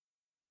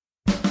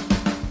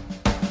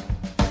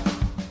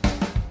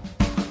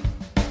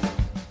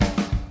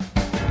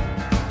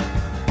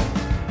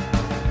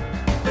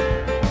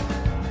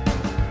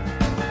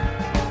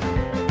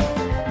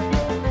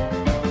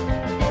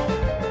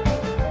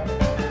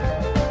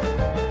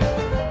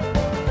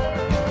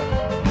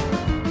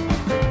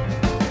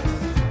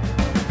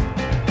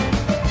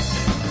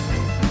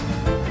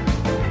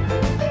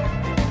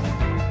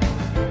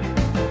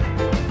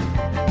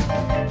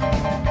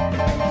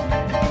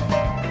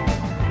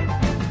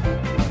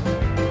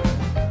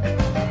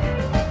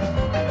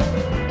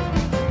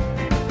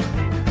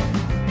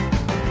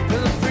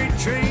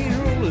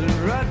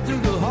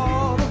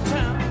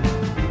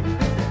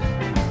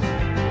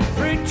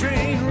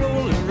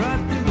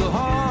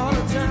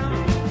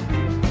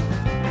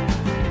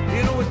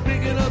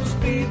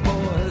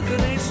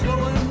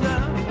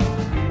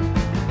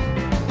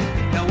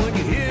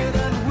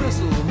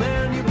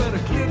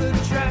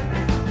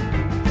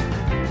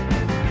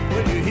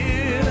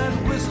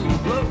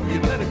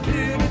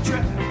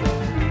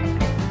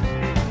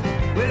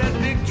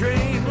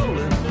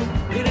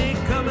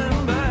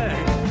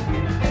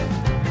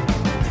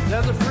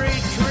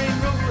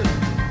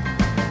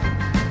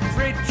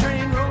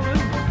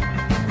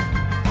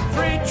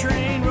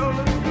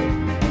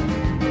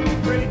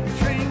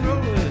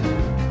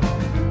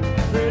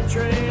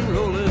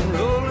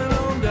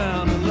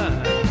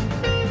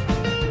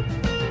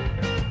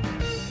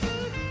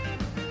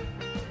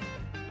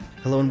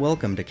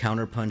welcome to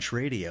Counterpunch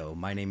Radio.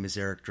 My name is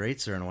Eric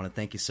Draitzer, and I want to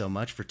thank you so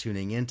much for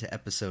tuning in to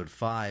episode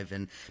 5.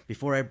 And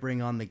before I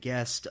bring on the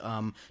guest,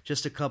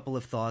 just a couple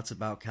of thoughts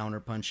about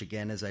Counterpunch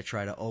again, as I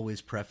try to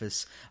always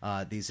preface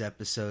these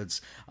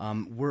episodes.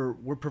 We're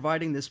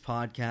providing this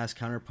podcast,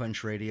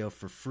 Counterpunch Radio,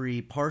 for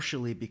free,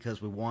 partially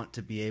because we want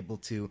to be able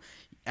to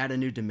add a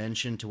new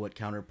dimension to what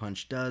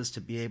Counterpunch does,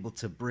 to be able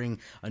to bring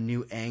a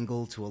new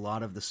angle to a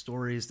lot of the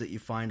stories that you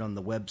find on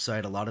the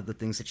website, a lot of the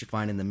things that you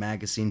find in the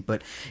magazine.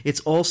 But it's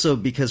also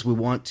because we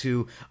want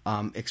to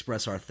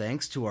express our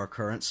thanks to our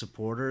current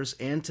supporters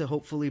and to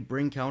hopefully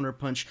bring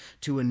Counterpunch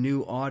to a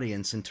new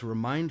audience and to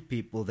remind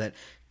people that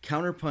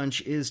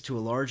Counterpunch is, to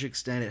a large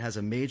extent, it has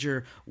a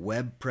major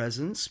web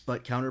presence,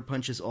 but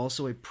Counterpunch is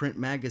also a print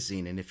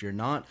magazine. And if you're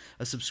not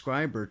a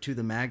subscriber to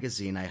the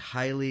magazine, I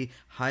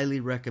highly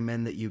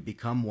recommend that you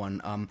become one.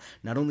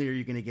 Not only are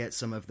you going to get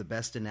some of the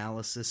best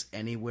analysis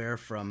anywhere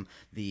from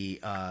the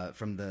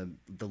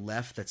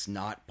left that's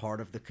not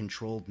part of the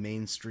controlled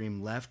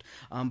mainstream left,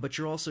 but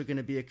you're also going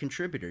to be a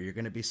contributor. You're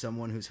going to be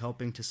someone who's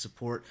helping to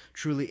support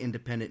truly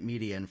independent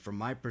media. And from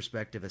my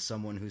perspective, as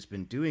someone who's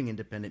been doing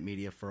independent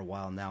media for a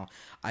while now,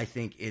 I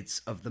think it's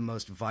of the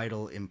most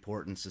vital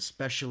importance,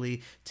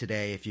 especially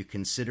today, if you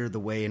consider the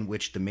way in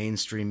which the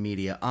mainstream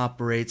media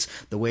operates,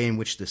 the way in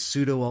which the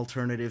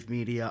pseudo-alternative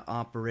media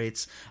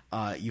operates.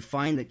 You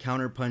find that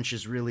Counterpunch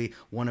is really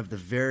one of the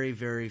very,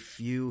 very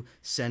few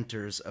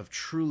centers of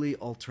truly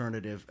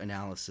alternative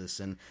analysis.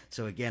 And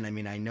so again, I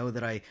mean, I know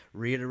that I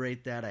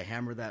reiterate that, I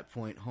hammer that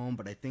point home,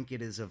 but I think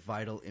it is of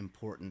vital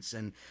importance.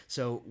 And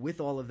so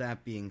with all of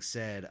that being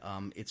said,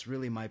 it's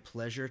really my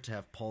pleasure to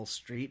have Paul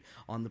Street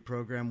on the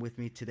program with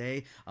me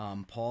today.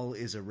 Paul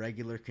is a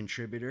regular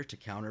contributor to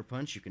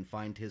Counterpunch. You can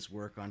find his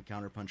work on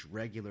Counterpunch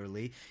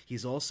regularly.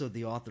 He's also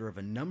the author of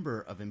a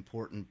number of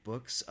important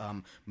books,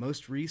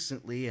 most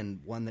recently, and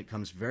one that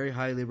comes very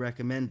highly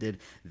recommended,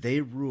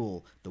 They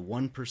Rule, The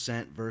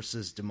 1%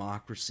 versus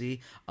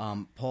Democracy.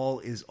 Paul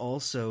is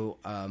also,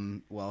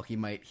 well, he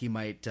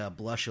might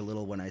blush a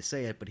little when I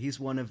say it, but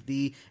he's one of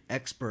the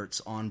experts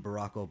on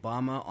Barack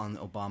Obama, on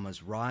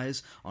Obama's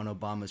rise, on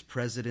Obama's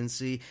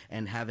presidency,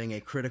 and having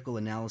a critical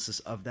analysis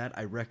of that.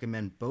 I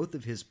recommend both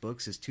of his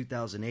books, his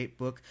 2008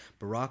 book,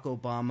 Barack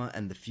Obama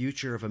and the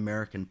Future of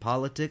American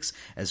Politics,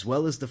 as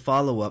well as the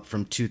follow-up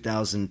from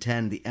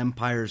 2010, The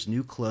Empire's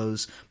New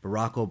Clothes,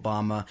 Barack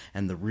Obama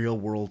and the Real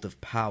World of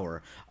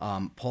Power.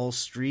 Paul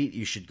Street,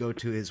 you should go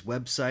to his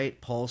website,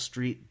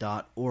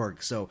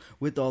 paulstreet.org. So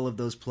with all of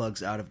those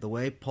plugs out of the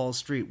way, Paul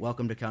Street,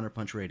 welcome to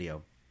Counterpunch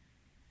Radio.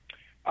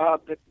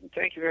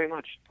 Thank you very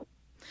much.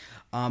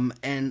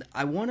 And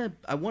I want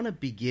to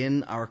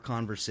begin our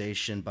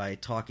conversation by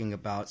talking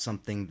about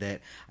something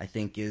that I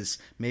think is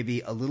maybe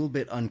a little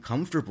bit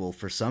uncomfortable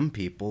for some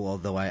people,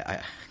 although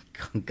I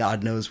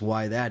God knows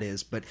why that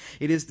is, but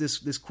it is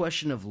this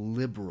question of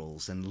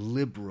liberals and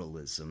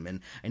liberalism.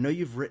 And I know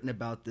you've written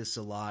about this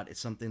a lot.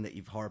 It's something that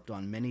you've harped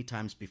on many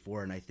times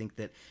before, and I think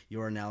that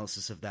your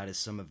analysis of that is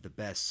some of the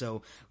best.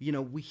 So, you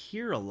know, we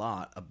hear a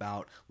lot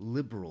about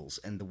liberals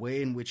and the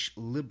way in which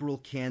liberal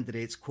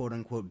candidates, quote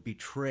unquote,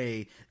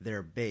 betray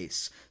their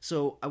base.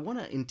 So I want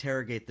to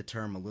interrogate the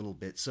term a little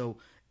bit. So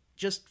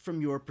just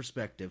from your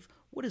perspective,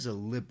 what is a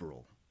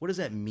liberal? What does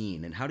that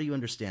mean, and how do you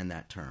understand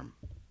that term?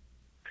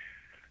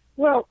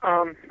 Well,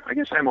 I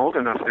guess I'm old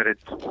enough that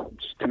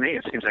to me,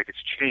 it seems like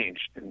it's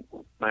changed in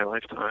my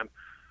lifetime.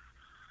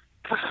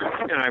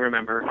 And I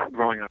remember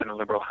growing up in a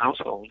liberal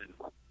household in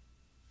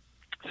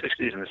the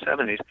 60s and the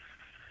 70s,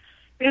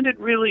 and it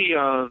really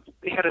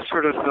it had a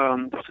sort of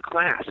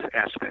class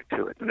aspect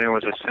to it. And there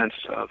was a sense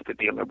of to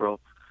be a liberal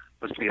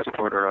was to be a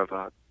supporter of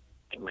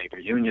labor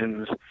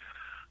unions.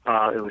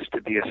 It was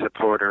to be a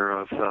supporter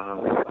of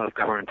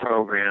government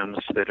programs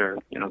that are,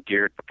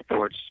 geared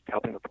towards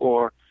helping the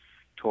poor,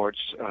 towards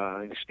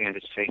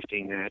expanded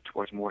safety net,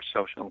 towards more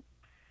social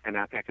and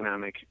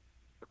economic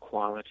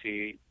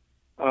equality,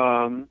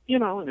 and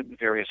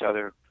various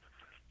other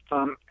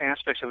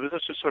aspects of it.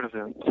 Those are sort of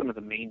some of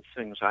the main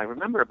things I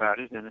remember about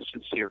it, and a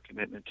sincere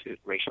commitment to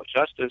racial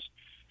justice,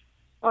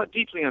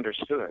 deeply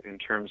understood in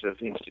terms of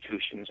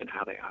institutions and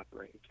how they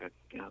operate,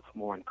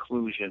 more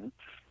inclusion,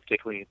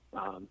 particularly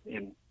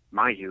in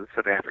my youth,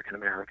 of African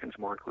Americans,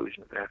 more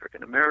inclusion of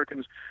African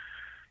Americans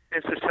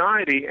in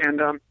society.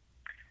 And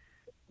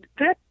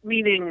that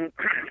meaning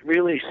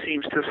really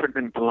seems to have sort of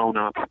been blown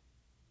up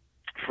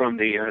from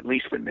at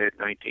least the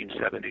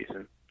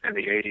mid-1970s and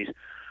the 80s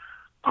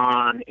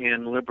on,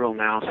 and liberal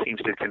now seems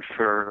to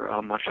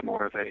confer much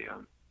more of a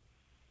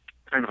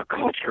kind of a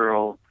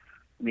cultural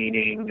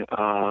meaning.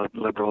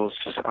 Liberals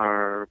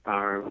are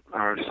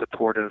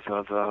supportive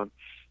of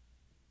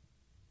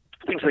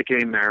things like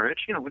gay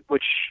marriage,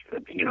 which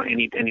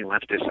any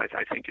leftist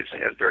I think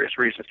has various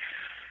reasons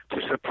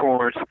to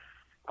support.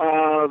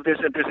 There's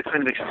a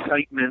kind of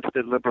excitement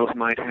that liberals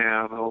might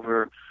have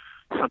over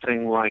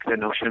something like the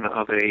notion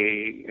of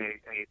a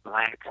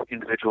black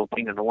individual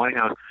being in the White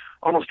House,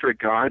 almost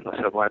regardless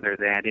of whether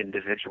that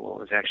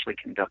individual is actually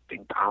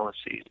conducting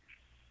policies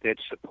that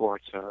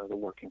support the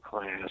working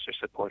class or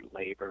support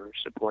labor or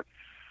support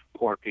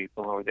poor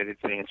people or that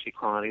advance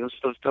equality.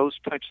 Those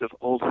types of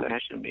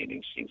old-fashioned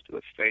meanings seems to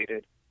have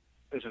faded.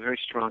 There's a very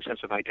strong sense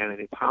of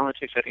identity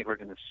politics. I think we're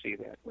going to see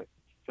that with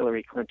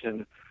Hillary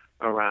Clinton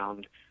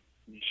around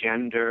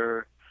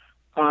gender.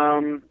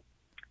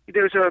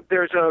 There's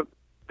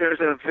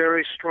a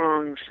very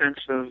strong sense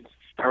of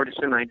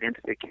partisan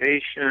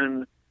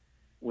identification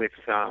with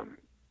the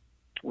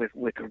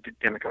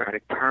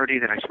Democratic Party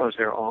that I suppose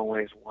there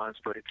always was,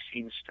 but it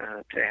seems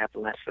to have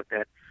less of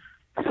that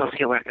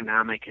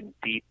socioeconomic and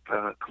deep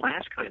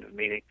class kind of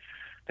meaning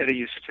that it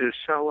used to.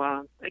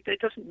 So it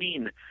doesn't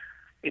mean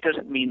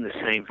the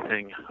same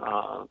thing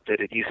that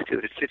it used to.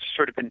 It's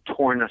sort of been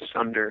torn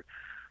asunder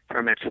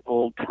from its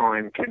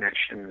old-time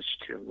connections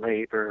to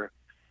labor,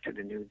 to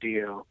the New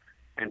Deal,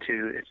 and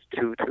to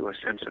a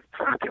sense of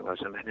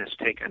populism, and has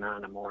taken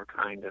on a more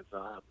kind of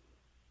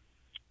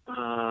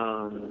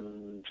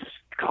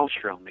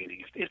cultural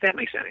meaning, if that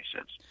makes any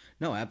sense.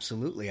 No,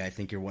 absolutely. I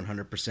think you're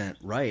 100%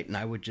 right. And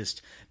I would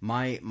just,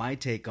 my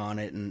take on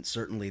it, and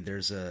certainly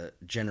there's a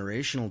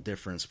generational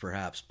difference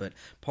perhaps, but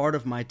part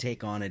of my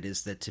take on it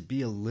is that to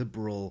be a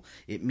liberal,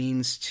 it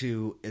means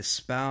to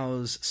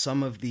espouse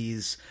some of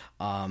these,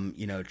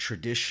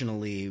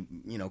 traditionally,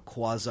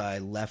 quasi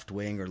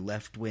left-wing or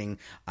left-wing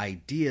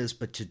ideas,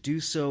 but to do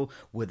so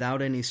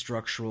without any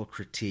structural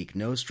critique,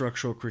 no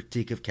structural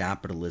critique of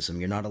capitalism.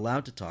 You're not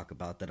allowed to talk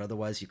about that.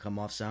 Otherwise you come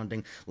off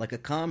sounding like a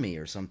commie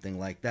or something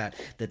like that.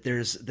 That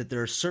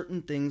there are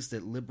certain things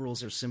that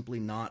liberals are simply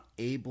not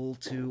able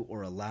to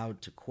or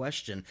allowed to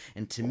question.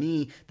 And to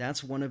me,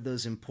 that's one of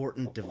those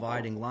important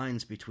dividing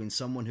lines between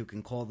someone who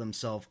can call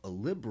themselves a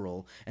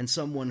liberal and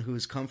someone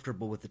who's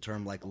comfortable with the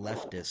term like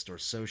leftist or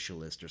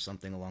socialist or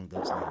something along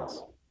those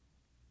lines.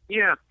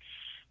 Yeah.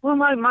 Well,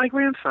 my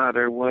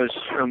grandfather was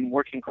from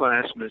working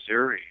class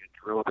Missouri and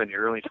grew up in the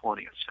early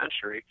 20th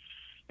century.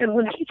 And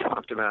when he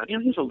talked about,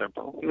 he's a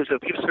liberal. He was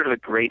sort of a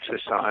Great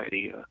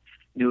Society,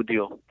 New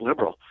Deal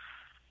liberal.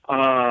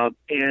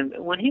 And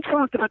when he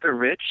talked about the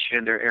rich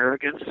and their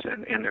arrogance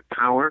and their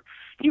power,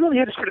 he really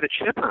had a sort of a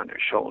chip on his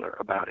shoulder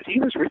about it. He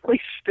was really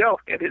still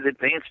at his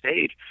advanced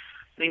age,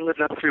 and he lived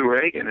up through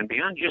Reagan and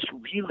beyond, just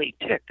really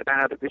ticked about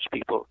how the rich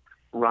people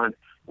run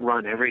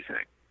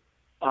everything.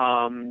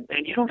 And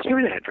you don't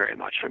hear that very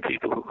much from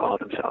people who call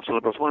themselves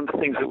liberals. One of the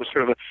things that was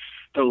sort of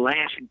the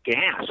last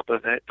gasp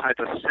of that type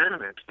of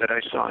sentiment that I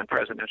saw in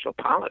presidential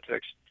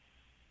politics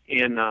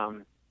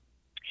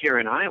here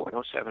in Iowa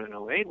in 07 and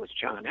 08 was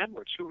John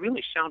Edwards, who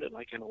really sounded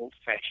like an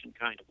old-fashioned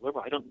kind of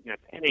liberal. I don't have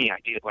any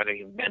idea whether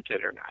he meant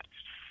it or not.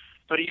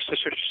 But he used to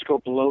sort of just go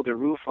blow the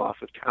roof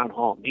off of town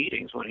hall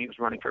meetings when he was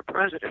running for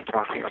president,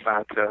 talking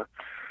about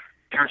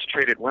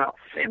concentrated wealth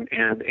and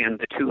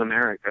the two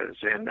Americas,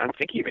 and I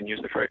think he even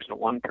used the phrase the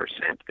 1%.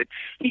 That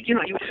he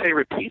would say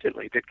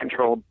repeatedly that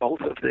controlled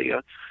both of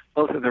the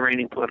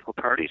reigning political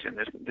parties in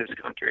this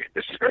country.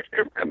 This sort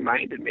of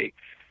reminded me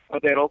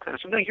of that old kind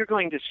of. So now you're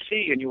going to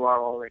see, and you are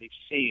already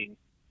seeing,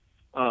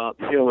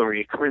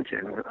 Hillary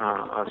Clinton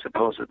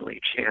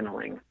supposedly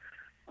channeling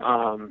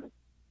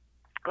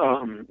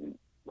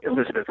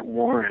Elizabeth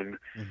Warren,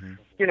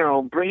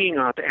 bringing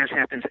up, as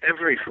happens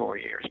every 4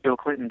 years. Bill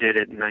Clinton did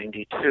it in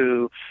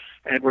 92.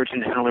 Edwards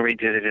and Hillary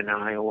did it in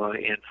Iowa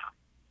in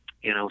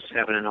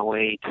 07 and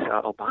 08.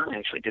 Obama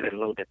actually did it a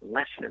little bit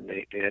less than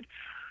they did.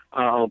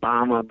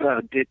 Obama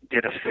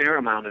did a fair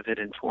amount of it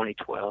in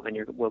 2012, and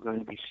we're going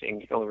to be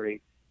seeing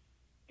Hillary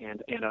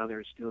and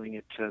others doing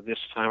it this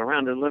time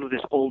around. A little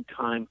this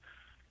old-time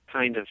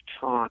kind of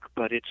talk,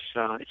 but it's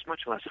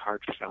much less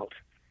heartfelt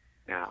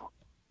now.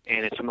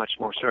 And it's much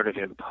more sort of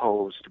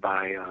imposed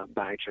by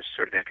just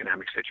sort of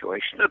economic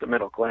situation of the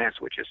middle class,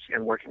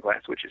 and working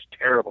class, which is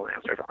terrible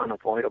now, sort of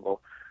unavoidable.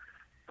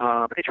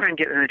 But they try and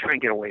get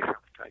away from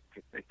it, I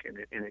think, and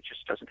it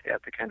just doesn't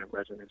have the kind of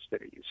resonance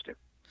that it used to.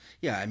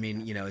 Yeah, I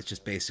mean, it's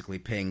just basically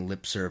paying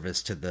lip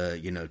service to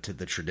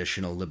the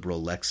traditional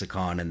liberal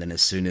lexicon, and then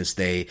as soon as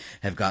they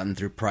have gotten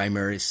through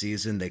primary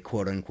season, they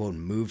quote unquote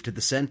move to the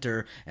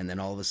center, and then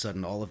all of a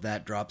sudden all of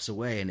that drops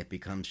away, and it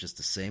becomes just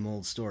the same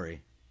old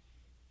story.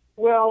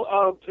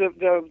 Well,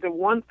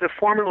 the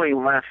formerly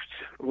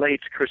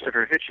late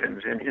Christopher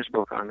Hitchens, in his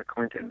book on the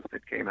Clintons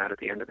that came out at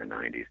the end of the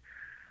 90s,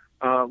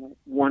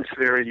 once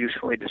very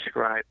usefully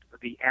described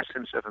the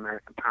essence of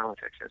American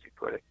politics, as he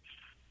put it.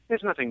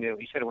 There's nothing new.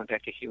 He said it went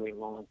back to Huey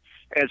Long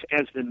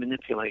as the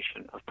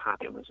manipulation of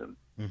populism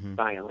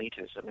by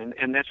elitism,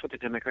 and that's what the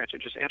Democrats are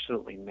just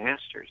absolutely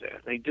masters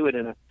at. They do it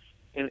with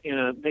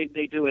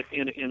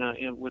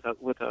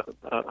a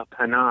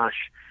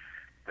panache.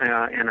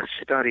 And a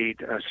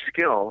studied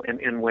skill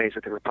in ways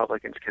that the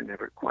Republicans can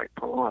never quite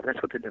pull off.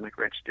 That's what the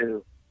Democrats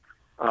do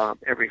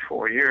every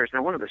 4 years.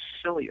 Now, one of the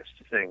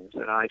silliest things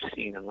that I've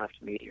seen in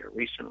left media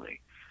recently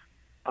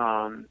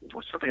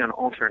was something on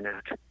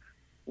Alternet,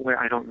 where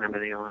I don't remember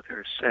the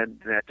author,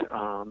 said that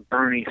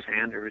Bernie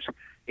Sanders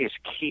is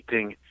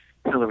keeping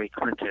Hillary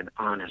Clinton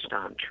honest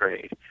on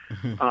trade.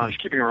 He's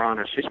keeping her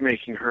honest. He's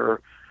making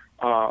her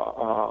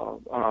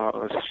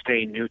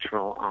stay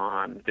neutral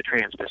on the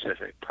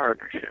Trans-Pacific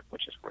Partnership,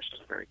 which, of course,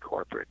 is a very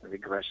corporate and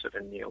regressive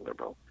and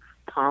neoliberal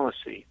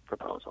policy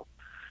proposal.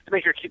 to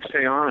make her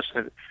stay honest.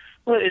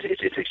 Well,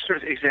 it's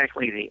sort of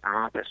exactly the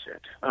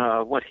opposite.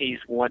 What he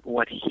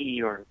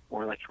or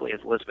more likely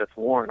Elizabeth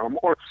Warren,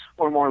 or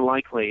more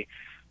likely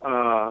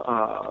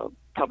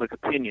public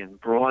opinion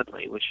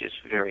broadly, which is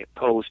very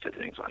opposed to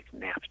things like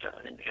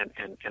NAFTA and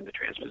the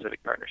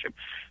Trans-Pacific Partnership.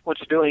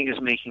 What's doing is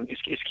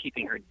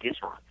keeping her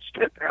dishonest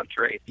about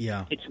trade.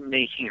 Yeah. It's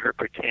making her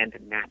pretend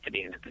not to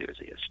be an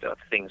enthusiast of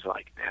things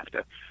like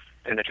NAFTA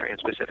and the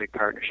Trans-Pacific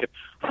Partnership.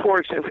 For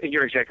example,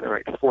 you're exactly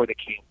right, for the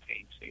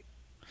campaign season.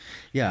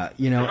 Yeah,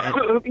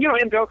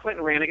 and Bill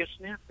Clinton ran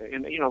against NAFTA,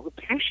 and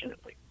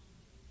passionately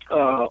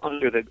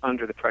under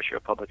the pressure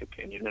of public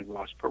opinion, and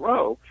Ross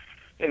Perot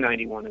in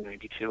 '91 and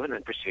 '92, and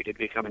then proceeded to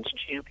become its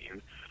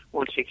champion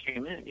once he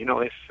came in.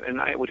 And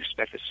I would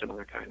expect a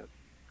similar kind of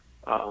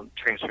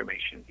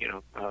transformation,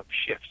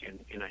 shift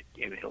in a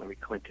Hillary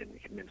Clinton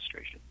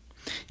administration.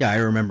 Yeah, I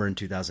remember in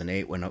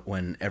 2008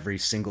 when every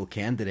single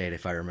candidate,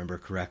 if I remember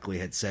correctly,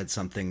 had said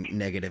something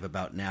negative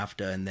about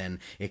NAFTA, and then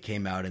it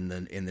came out in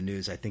the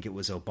news. I think it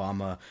was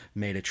Obama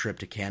made a trip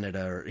to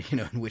Canada, or,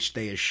 in which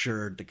they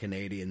assured the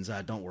Canadians,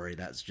 "Don't worry,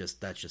 that's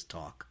just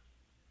talk."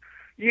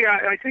 Yeah,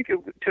 I think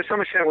to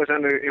some extent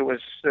it was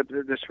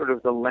the sort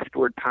of the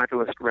leftward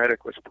populist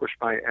rhetoric was pushed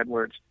by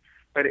Edwards,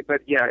 but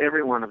yeah,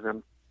 every one of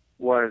them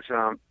was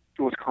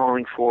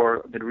calling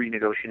for the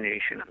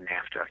renegotiation of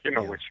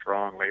NAFTA, with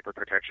strong labor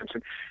protections.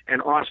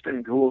 And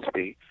Austin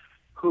Goolsbee,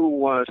 who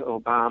was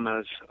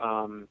Obama's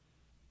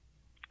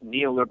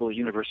neoliberal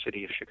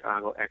University of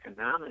Chicago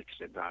economics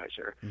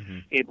advisor,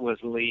 it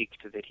was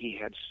leaked that he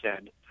had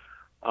said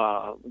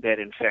that,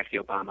 in fact, the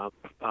Obama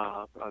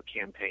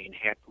campaign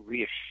had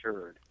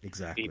reassured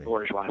the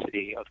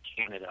bourgeoisie of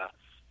Canada,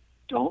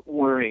 don't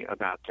worry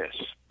about this.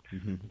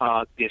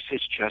 This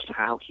is just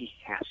how he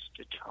has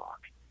to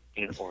talk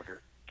in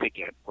order to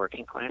get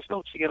working class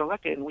votes to get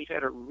elected. And we've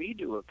had a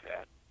redo of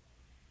that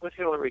with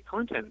Hillary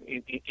Clinton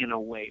in a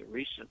way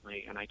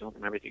recently, and I don't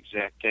remember the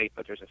exact date,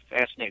 but there's a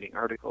fascinating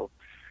article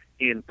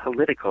in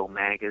Politico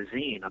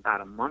magazine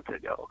about a month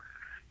ago,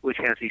 which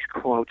has these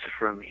quotes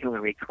from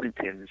Hillary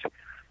Clinton's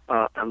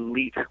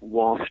elite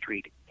Wall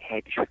Street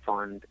hedge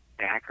fund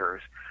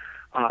backers,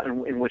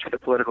 in which the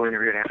Political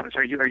interviewer asked us,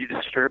 are you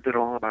disturbed at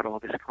all about all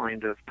this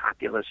kind of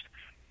populist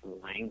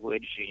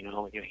language?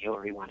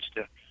 Hillary wants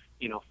to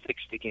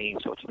fix the game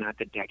so it's not,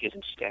 the deck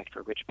isn't stacked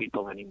for rich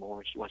people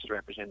anymore. She wants to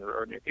represent the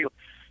ordinary people.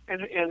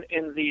 And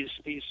these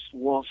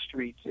Wall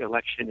Street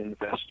election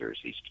investors,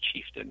 these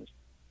chieftains,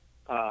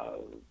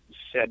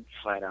 said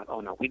flat out, "Oh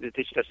no,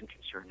 this doesn't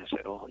concern us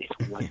at all.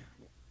 It's what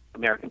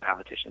American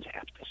politicians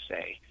have to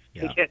say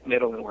to get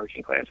middle and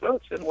working class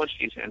votes. And once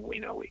she's in, we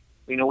know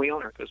we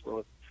own her, because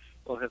we'll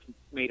have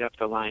made up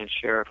the lion's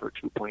share of her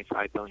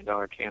 $2.5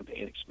 billion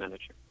campaign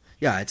expenditure."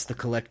 Yeah, it's the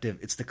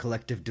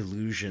collective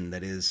delusion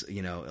that is,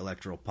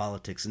 electoral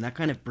politics. And that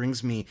kind of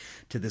brings me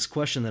to this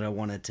question that I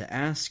wanted to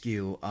ask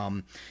you.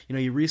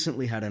 You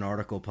recently had an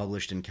article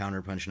published in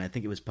Counterpunch, and I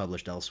think it was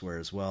published elsewhere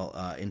as well,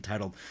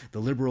 entitled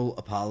 "The Liberal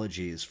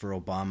Apologies for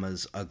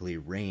Obama's Ugly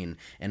Reign."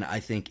 And I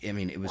think,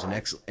 it was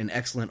an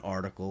excellent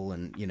article,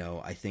 and,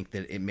 I think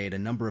that it made a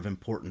number of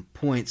important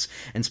points.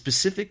 And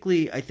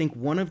specifically, I think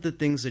one of the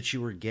things that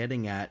you were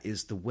getting at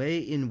is the way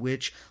in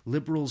which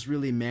liberals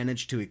really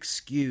managed to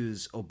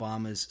excuse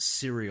Obama's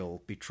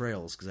serial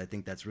betrayals, because I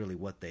think that's really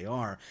what they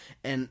are.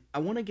 And I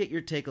want to get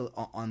your take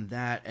on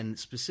that, and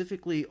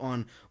specifically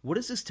on what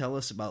does this tell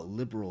us about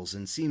liberals?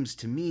 And it seems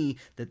to me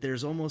that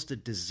there's almost a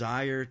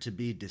desire to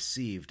be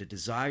deceived, a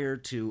desire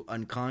to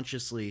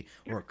unconsciously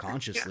or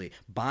consciously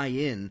buy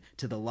in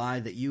to the lie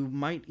that you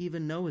might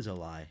even know is a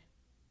lie.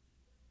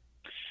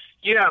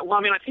 Yeah,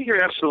 well, I think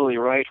you're absolutely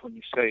right when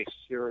you say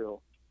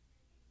serial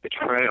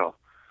betrayal.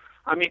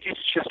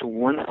 It's just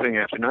one thing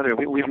after another.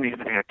 We haven't even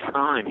had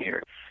time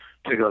here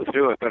to go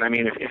through it, but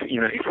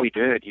if we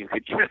did, you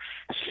could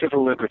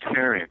civil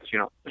libertarians.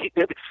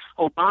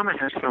 Obama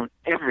has thrown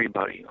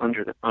everybody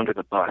under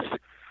the bus,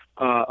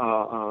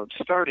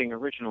 starting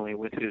originally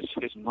with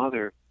his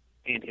mother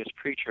and his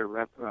preacher,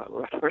 right?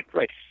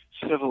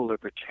 Civil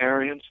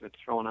libertarians that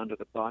thrown under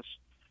the bus.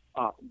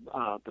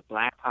 The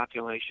black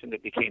population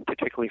that became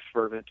particularly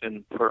fervent,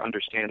 and for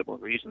understandable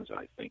reasons,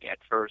 I think, at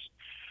first,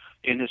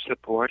 in his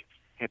support,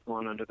 had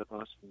gone under the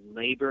bus.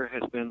 Labor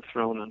has been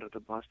thrown under the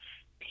bus.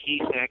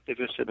 Peace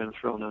activists have been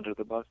thrown under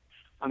the bus.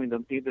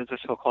 The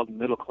so-called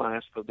middle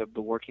class,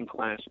 the working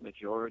class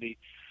majority,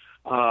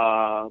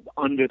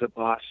 under the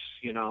bus,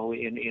 in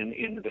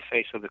the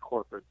face of the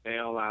corporate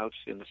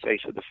bailouts, in the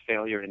face of the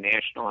failure to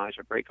nationalize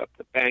or break up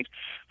the banks,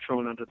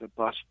 thrown under the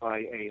bus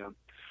by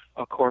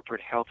a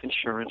corporate health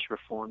insurance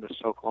reform, the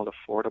so-called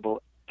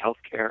Affordable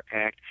Health Care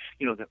Act,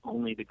 that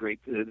only the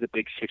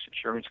big six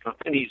insurance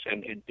companies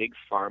and big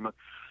pharma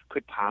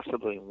could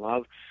possibly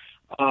love.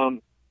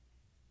 One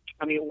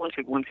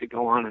could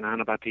go on and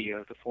on about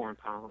the foreign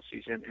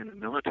policies and the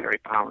military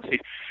policies.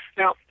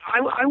 Now,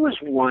 I was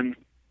one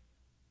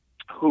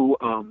who,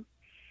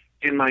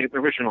 in my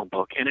original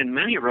book, and in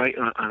many write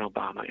on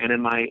Obama, and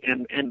in my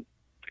and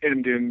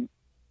in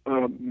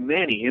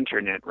many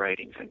internet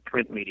writings and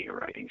print media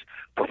writings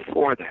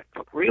before that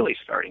book, really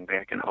starting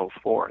back in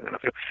 '04. And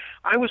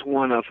I was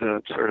one of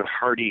the sort of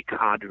hardy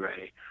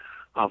cadre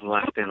of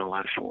left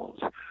intellectuals.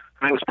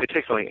 I was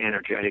particularly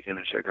energetic in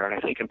this regard, I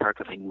think in part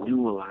because I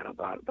knew a lot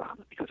about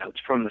Obama, because I was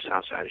from the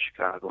south side of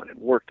Chicago and had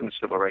worked in the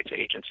civil rights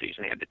agencies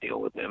and had to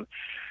deal with them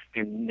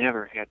and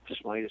never had the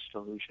slightest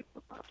illusion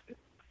about it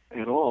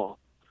at all.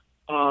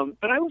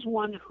 But I was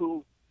one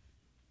who,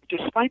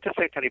 despite the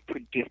fact that I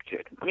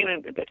predicted, I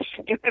mean,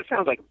 that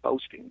sounds like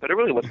boasting, but it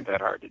really wasn't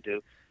that hard to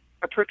do.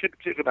 I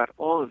predicted about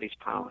all of these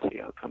policy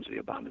outcomes of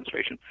the Obama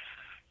administration.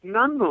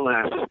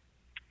 Nonetheless,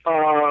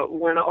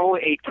 when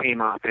 '08 came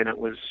up and it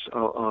was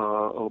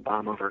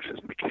Obama versus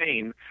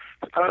McCain,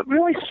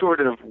 really sort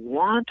of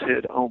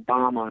wanted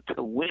Obama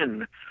to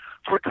win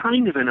for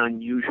kind of an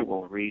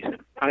unusual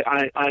reason.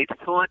 I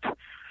thought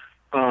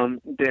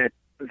that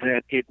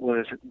it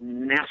was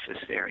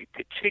necessary,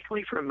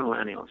 particularly for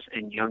millennials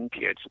and young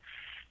kids,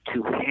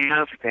 to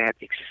have that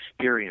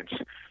experience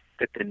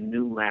that the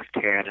New Left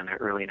had in the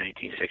early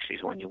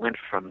 1960s, when you went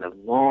from the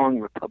long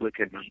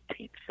Republican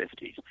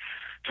 1950s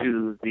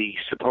to the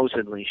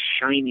supposedly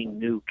shining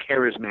new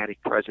charismatic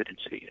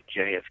presidency of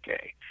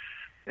JFK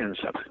and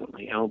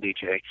subsequently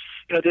LBJ.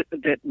 You know,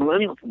 that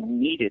millennials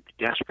needed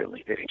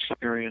desperately that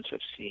experience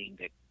of seeing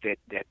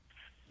that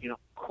you know,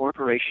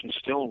 corporations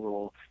still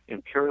rule,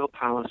 imperial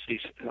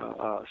policies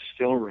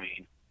still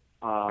reign,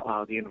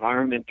 the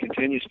environment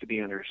continues to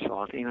be under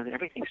assault, you know,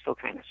 everything still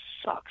kind of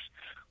sucks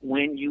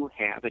when you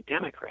have a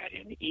Democrat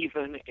and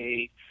even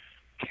a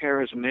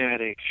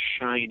charismatic,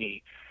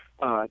 shiny,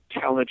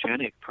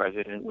 telegenic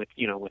president with,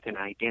 you know, with an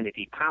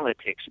identity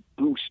politics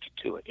boost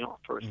to it, you know,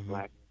 first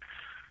black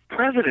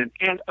president.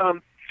 And,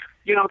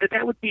 you know,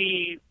 that would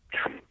be,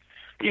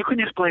 you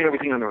couldn't just blame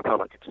everything on the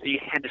Republicans. You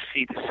had to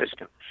see the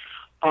system.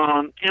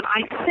 And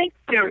I think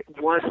there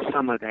was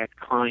some of that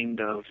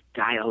kind of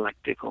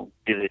dialectical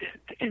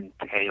dividend and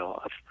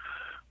payoff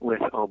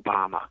with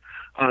Obama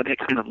that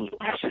kind of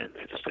lessened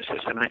the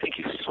system. I think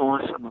you saw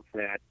some of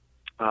that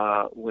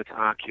with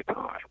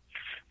Occupy.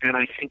 And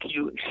I think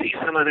you see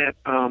some of that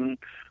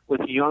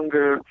with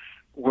younger,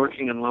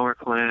 working and lower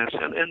class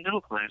and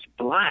middle class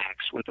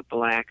blacks with the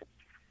Black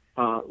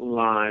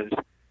Lives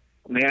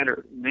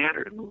Matter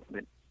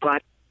movement.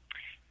 But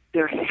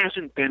there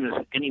hasn't been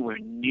anywhere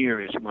near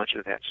as much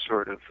of that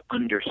sort of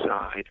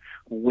underside,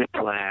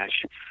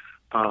 whiplash,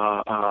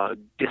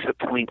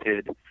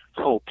 disappointed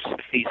hopes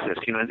thesis.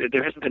 You know,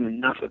 there hasn't been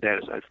enough of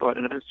that as I thought.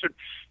 And I've been sort of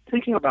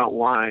thinking about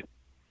why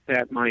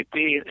that might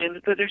be.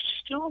 And there's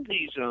still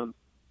these,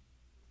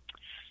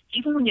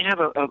 even when you have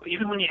a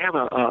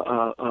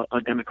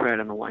Democrat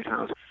in the White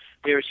House,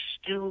 there's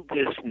still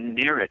this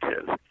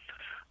narrative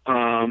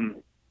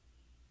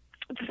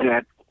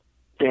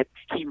that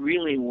he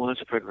really was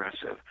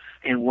progressive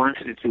and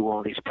wanted to do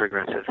all these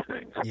progressive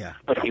things,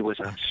 but he was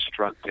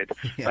obstructed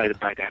by the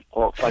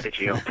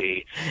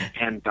GOP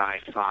and by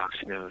Fox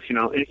News. You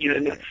know,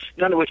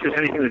 none of which has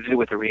anything to do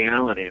with the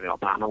reality of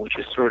Obama, which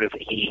is sort of,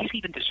 he's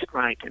even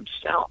described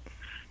himself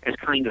as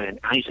kind of an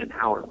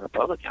Eisenhower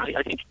Republican.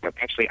 I think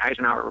actually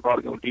Eisenhower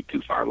Republican would be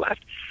too far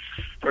left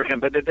for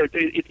him. But and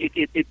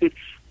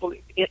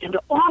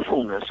the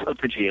awfulness of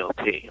the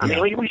GOP. I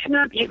mean, we should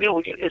not, you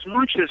know, as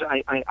much as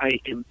I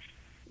am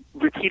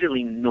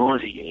repeatedly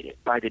nauseated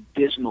by the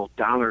dismal,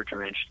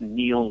 dollar-drenched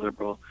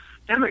neoliberal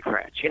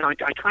Democrats. You know,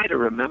 I try to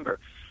remember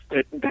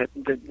that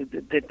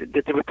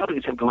the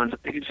Republicans have gone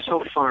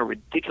so far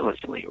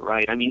ridiculously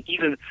right. I mean,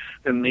 even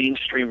the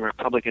mainstream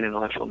Republican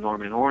intellectual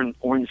Norman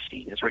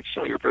Ornstein has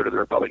regularly referred to the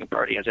Republican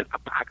Party as an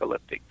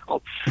apocalyptic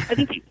cult. I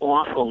think the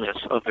awfulness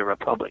of the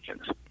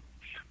Republicans,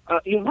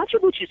 you know, much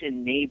of which is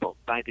enabled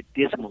by the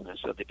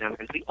dismalness of the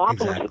Democrats, the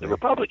awfulness of the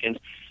Republicans,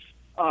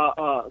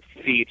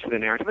 feeds the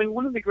narrative. I mean,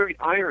 one of the great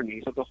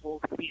ironies of the whole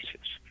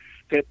thesis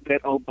that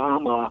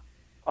Obama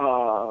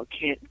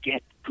can't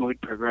get good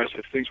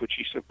progressive things, which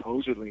he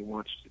supposedly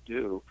wants to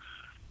do.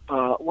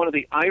 One of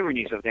the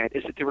ironies of that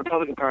is that the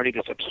Republican Party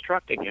that's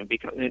obstructing him,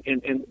 because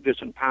and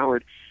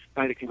disempowered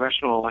by the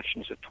congressional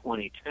elections of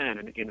 2010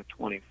 and again of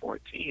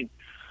 2014,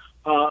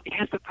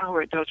 has the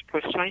power it does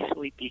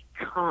precisely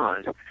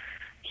because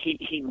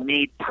he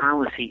made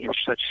policy in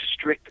such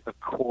strict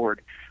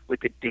accord with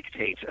the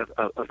dictates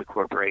of the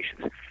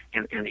corporations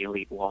and the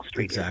elite Wall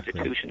Street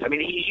institutions. I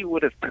mean, he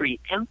would have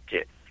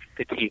preempted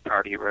the Tea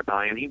Party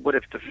rebellion. He would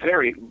have, at the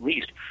very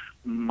least,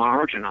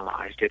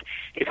 marginalized it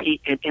if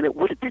he, and it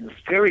would have been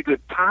very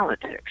good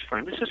politics for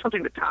him. This is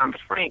something that Tom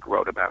Frank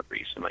wrote about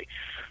recently,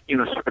 you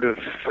know, sort of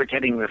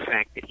forgetting the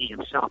fact that he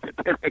himself had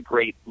been a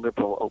great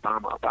liberal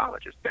Obama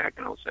apologist back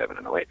in '07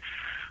 and '08.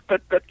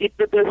 But it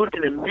would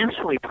have been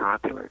immensely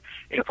popular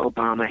if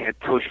Obama had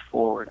pushed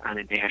forward on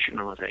a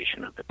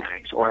nationalization of the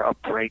banks or a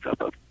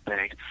breakup of the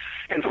banks,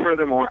 and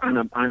furthermore on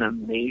a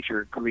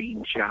major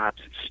green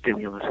jobs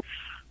stimulus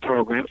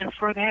program, and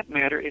for that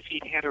matter, if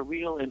he'd had a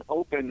real and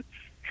open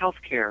health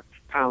care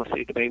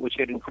policy debate, which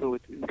had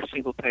included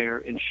single-payer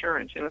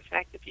insurance. And in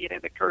fact, if he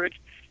had the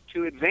courage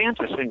to advance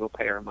a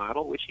single-payer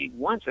model, which he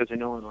once, as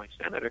an Illinois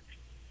senator,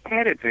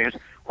 had advanced,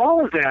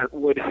 all of that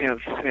would have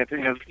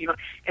you know.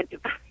 And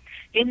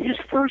in his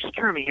first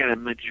term, he had a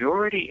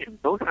majority in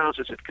both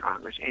houses of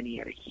Congress, and he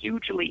had a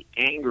hugely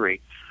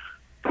angry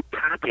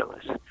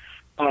populace.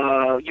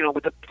 You know,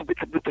 with the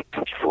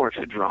pitchforks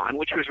drawn,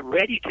 which was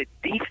ready to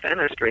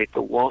defenestrate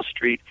the Wall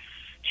Street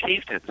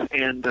chieftains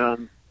and a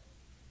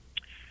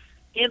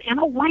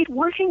white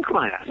working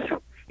class.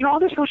 You know, all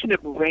this notion that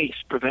race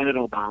prevented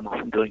Obama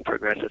from doing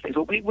progressive things.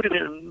 Well, we would have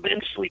been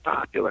immensely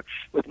popular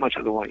with much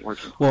of the white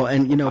working class. Well,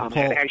 and you know, Paul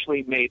had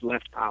actually made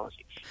left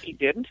policy. He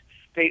didn't.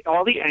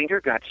 All the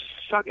anger got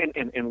sucked,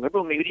 and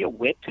liberal media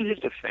went to his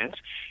defense,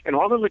 and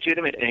all the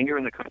legitimate anger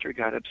in the country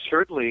got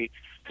absurdly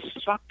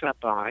sucked up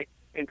by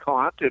and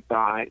co-opted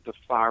by the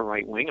far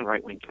right wing and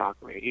right wing talk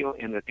radio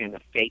and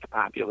the fake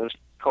populist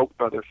Koch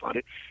brother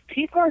funded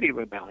Tea Party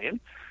rebellion.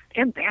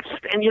 And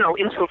you know,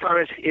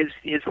 insofar as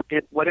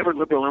whatever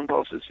liberal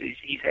impulses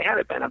he's had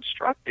have been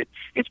obstructed,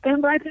 it's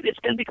been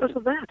because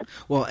of that.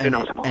 Well,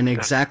 and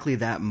exactly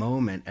that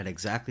moment,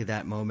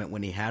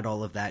 when he had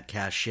all of that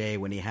cachet,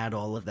 when he had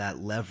all of that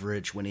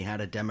leverage, when he had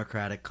a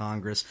Democratic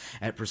Congress,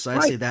 at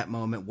precisely that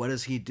moment, what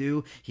does he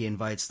do? He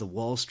invites the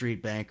Wall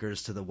Street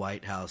bankers to the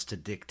White House to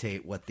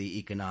dictate what the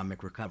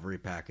economic recovery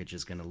package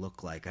is going to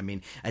look like. I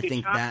mean, I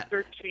think that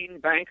 13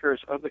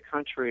 bankers of the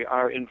country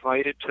are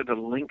invited to the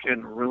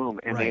Lincoln Room,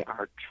 and they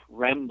are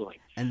trembling.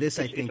 And this,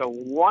 I think, it's a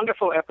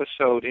wonderful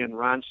episode in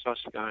Ron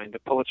Suskind, the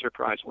Pulitzer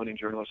Prize-winning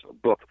journalist,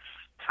 book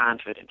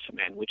Confidence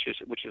Men, which is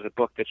a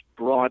book that's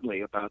broadly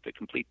about the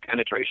complete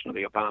penetration of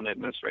the Obama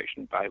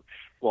administration by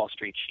Wall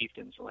Street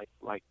chieftains like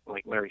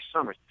Larry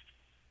Summers.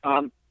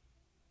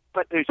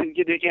 But there's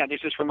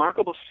this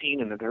remarkable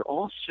scene in that they're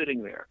all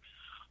sitting there.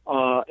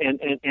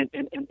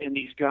 And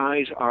these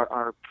guys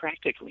are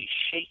practically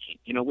shaking,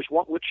 you know, which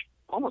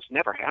almost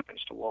never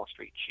happens to Wall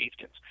Street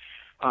chieftains.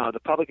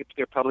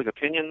 Their public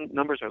opinion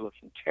numbers are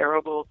looking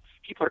terrible.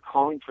 People are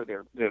calling for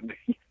their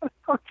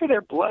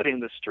blood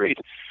in the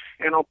streets.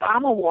 And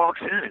Obama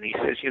walks in and he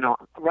says, you know,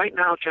 right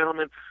now,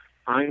 gentlemen,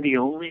 I'm the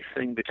only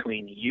thing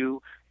between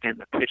you and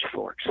the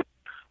pitchforks.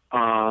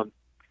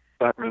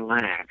 But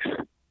relax.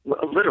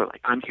 Literally,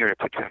 I'm here to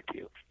protect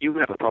you. You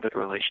have a public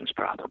relations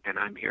problem, and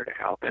I'm here to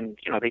help. And,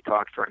 you know, they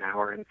talked for an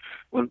hour, and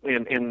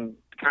in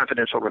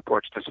confidential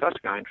reports to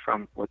Suskind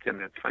from within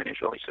the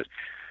financial, he says,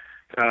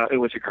 it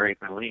was a great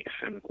relief.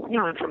 And, you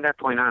know, and from that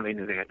point on, they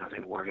knew they had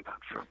nothing to worry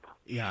about from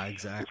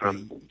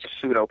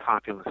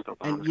pseudo-populist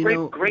Obama.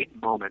 And,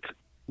 great moment.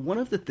 One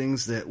of the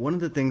things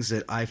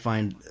that I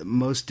find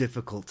most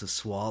difficult to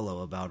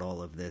swallow about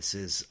all of this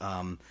is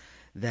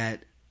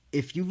that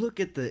if you look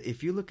at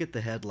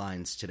the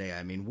headlines today,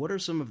 I mean, what are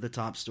some of the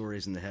top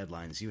stories in the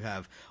headlines? You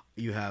have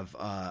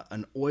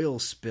an oil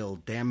spill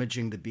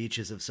damaging the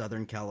beaches of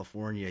Southern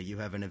California. You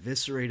have an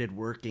eviscerated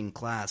working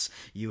class.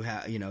 You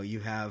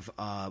have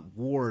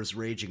wars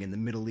raging in the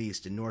Middle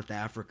East, in North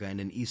Africa, and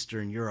in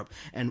Eastern Europe.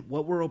 And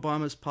what were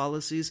Obama's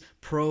policies?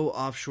 Pro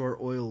offshore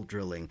oil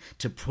drilling,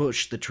 to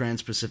push the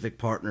Trans-Pacific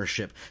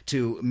Partnership,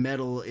 to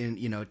meddle in,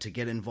 you know, to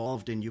get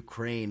involved in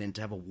Ukraine, and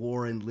to have a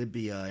war in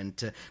Libya, and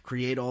to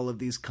create all of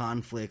these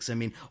conflicts. I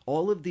mean,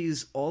 all of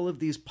these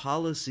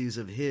policies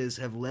of his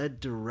have led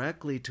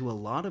directly to a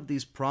lot of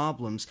these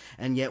problems,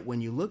 and yet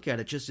when you look at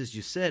it, just as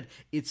you said,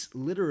 it's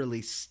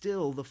literally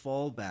still the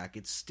fallback.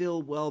 It's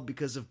still, well,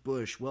 because of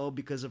Bush, well,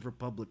 because of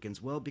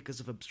Republicans, well, because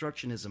of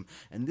obstructionism,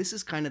 and this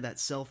is kind of that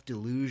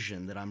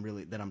self-delusion that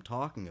I'm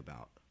talking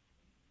about.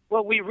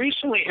 Well, we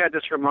recently had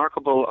this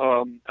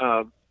remarkable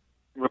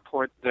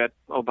report that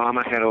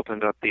Obama had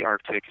opened up the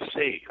Arctic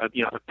Sea, a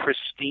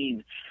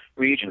pristine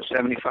region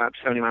 70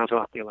 miles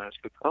off the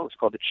Alaska coast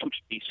called the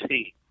Chukchi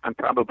Sea. I'm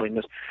probably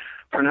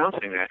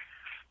mispronouncing that.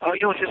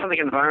 It's just something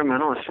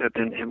environmentalists have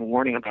been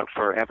warning about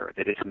forever,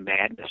 that it's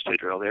madness to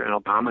drill there. And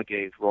Obama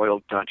gave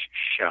Royal Dutch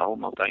Shell,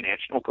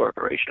 multinational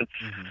corporation,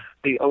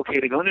 the okay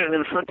to go there. And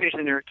then the front page of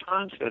the New York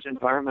Times says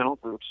environmental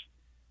groups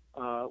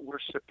were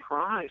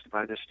surprised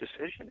by this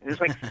decision. And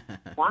it's like,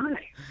 why?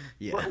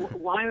 Yeah.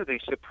 Why are they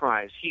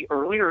surprised? He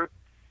earlier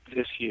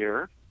this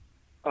year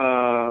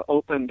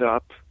opened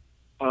up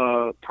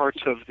parts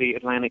of the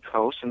Atlantic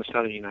coast in the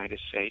southern United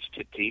States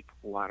to deep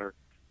water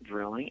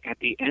drilling. At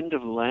the end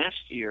of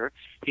last year,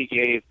 he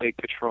gave Big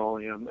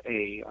Petroleum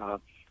a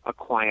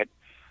quiet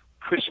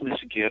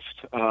Christmas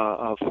gift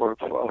for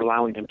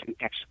allowing them to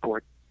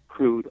export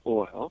crude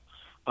oil,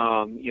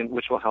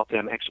 which will help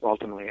them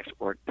ultimately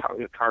export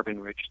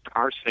carbon-rich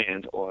tar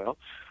sand oil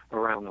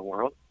around the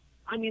world.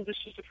 I mean, this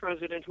is the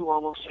president who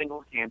almost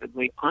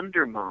single-handedly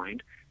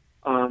undermined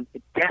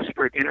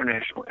desperate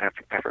international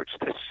efforts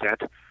to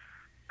set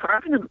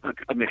carbon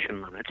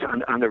emission limits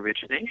on the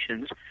rich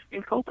nations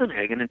in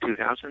Copenhagen in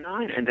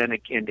 2009, and then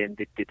again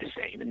did the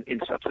same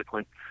in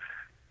subsequent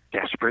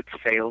desperate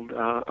failed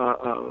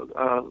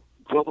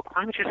global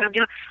climate change.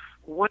 And,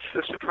 what's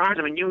the surprise?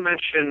 I mean, you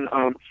mentioned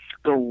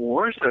the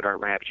wars that are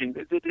ravaging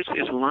this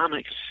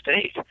Islamic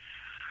State,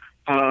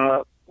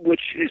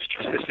 which is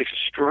just this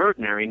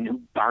extraordinary, new,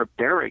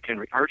 barbaric,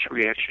 and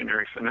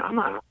arch-reactionary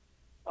phenomenon.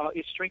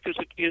 Its strength is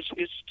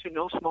to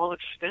no small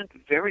extent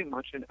very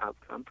much an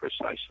outcome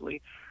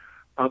precisely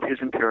of his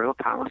imperial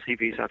policy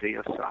vis-a-vis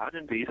Assad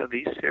and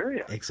vis-a-vis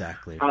Syria.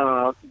 Exactly.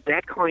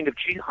 That kind of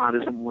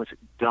jihadism was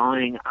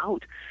dying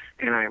out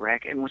in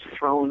Iraq and was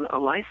thrown a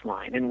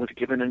lifeline and was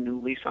given a new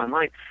lease on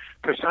life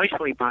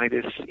precisely by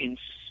this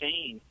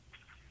insane,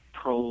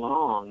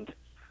 prolonged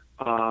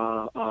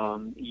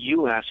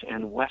U.S.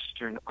 and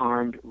Western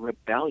armed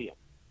rebellion.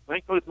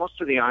 Right? Most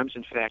of the arms,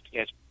 in fact,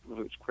 as it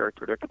was very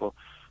predictable,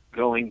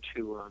 going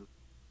to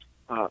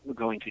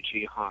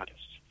jihadists.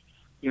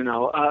 You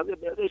know,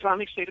 the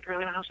Islamic State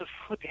apparently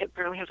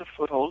has a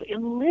foothold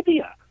in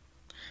Libya.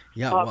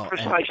 Yeah,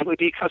 precisely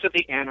because of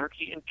the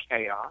anarchy and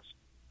chaos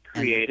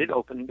created,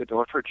 opening the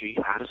door for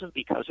jihadism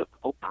because of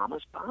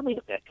Obama's bombing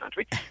of that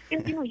country.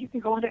 And you know, you can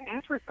go into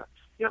Africa.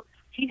 You know,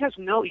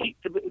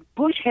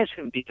 Bush has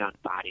him beat on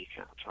body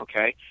count.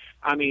 Okay,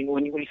 I mean,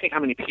 when you think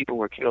how many people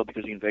were killed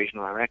because of the invasion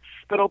of Iraq,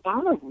 but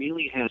Obama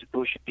really has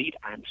Bush beat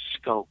on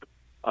scope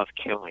of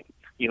killing.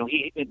 You know,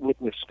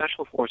 with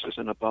special forces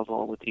and above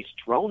all with these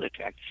drone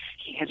attacks,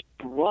 he has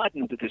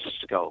broadened the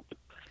scope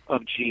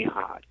of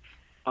jihad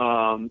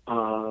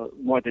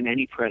more than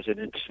any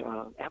president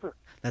ever.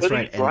 That's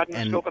right. Broadened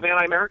the scope of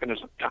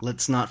anti-Americanism. Yeah.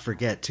 Let's not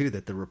forget too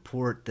that the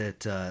report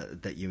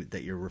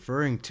that you're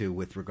referring to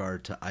with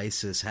regard to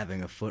ISIS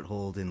having a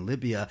foothold in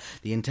Libya,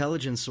 the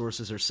intelligence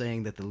sources are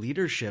saying that the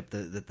leadership,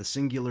 that the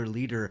singular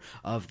leader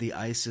of the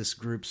ISIS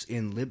groups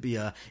in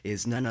Libya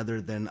is none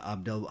other than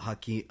Abdel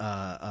Hakim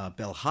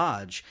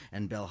Belhaj,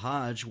 and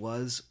Belhaj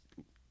was,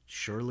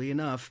 surely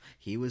enough,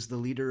 he was the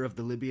leader of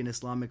the Libyan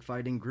Islamic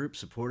fighting group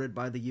supported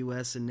by the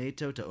U.S. and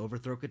NATO to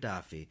overthrow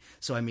Gaddafi.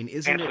 So, I mean,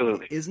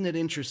 isn't it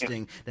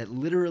interesting that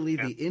literally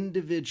the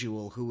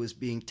individual who was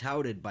being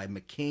touted by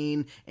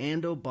McCain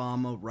and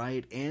Obama,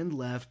 right and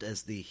left,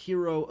 as the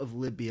hero of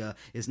Libya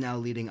is now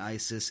leading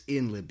ISIS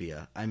in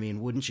Libya? I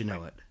mean, wouldn't you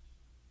know it?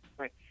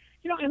 Right.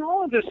 You know, and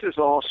all of this is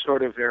all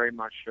sort of very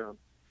much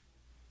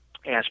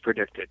as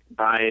predicted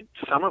by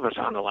some of us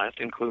on the left,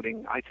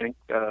 including, I think,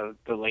 the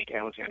late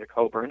Alexander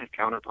Coburn at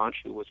Counterpunch,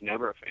 who was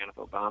never a fan of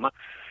Obama,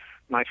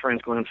 my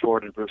friends Glenn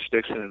Ford and Bruce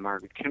Dixon and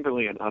Margaret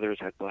Kimberly and others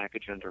at Black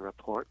Agenda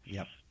Report,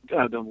 yep.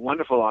 The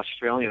wonderful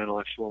Australian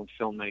intellectual and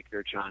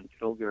filmmaker John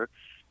Pilger,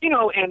 you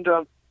know, and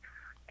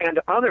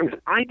others.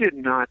 I did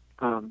not,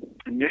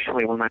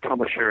 initially, when my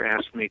publisher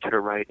asked me to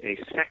write a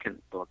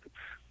second book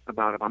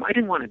about Obama, I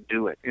didn't want to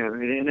do it. You know,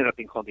 it ended up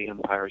being called The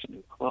Empire's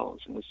New Clothes.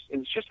 It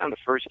was just on the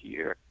first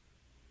year.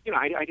 You know,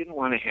 I didn't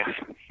want to have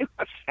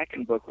a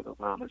second book with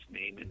Obama's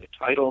name in the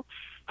title.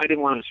 I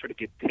didn't want to sort of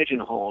get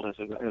pigeonholed as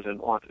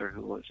an author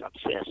who was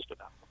obsessed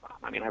about Obama.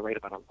 I mean, I write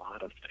about a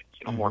lot of things,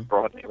 you know, more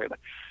broadly. I write about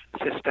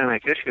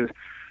systemic issues.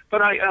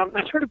 But I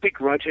sort of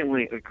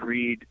begrudgingly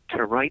agreed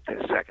to write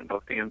this second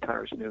book, The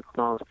Empire's New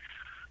Clothes.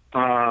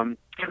 And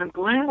I'm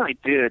glad I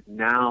did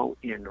now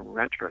in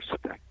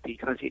retrospect,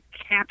 because it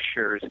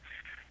captures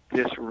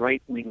this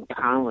right-wing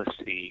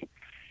policy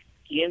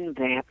in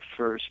that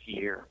first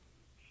year.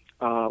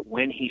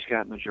 When he's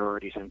got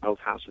majorities in both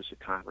houses of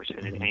Congress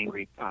and an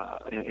angry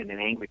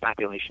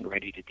population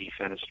ready to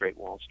defenestrate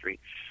Wall Street,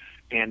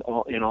 and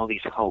all these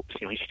hopes,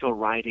 you know, he's still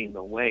riding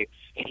the wave,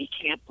 and he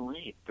can't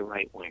blame the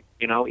right wing.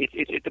 You know,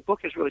 the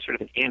book is really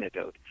sort of an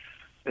antidote,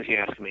 as you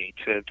ask me,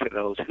 to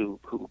those who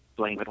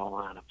blame it all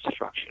on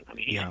obstruction. I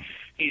mean,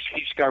 he's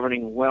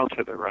governing well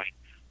to the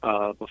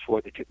right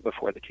before the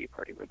Tea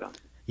Party rebellion,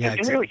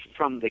 and really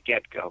from the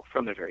get-go,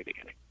 from the very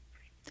beginning.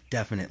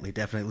 Definitely.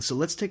 So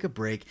let's take a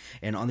break,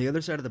 and on the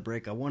other side of the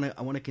break, I want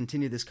to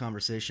continue this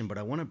conversation, but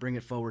I want to bring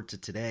it forward to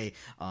today,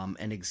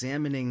 and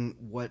examining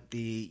what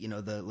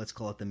let's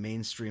call it the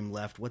mainstream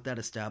left, what that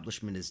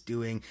establishment is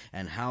doing,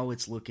 and how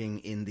it's looking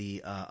in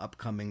the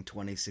upcoming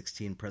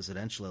 2016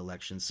 presidential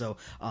election. So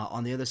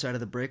on the other side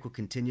of the break, we'll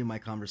continue my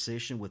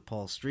conversation with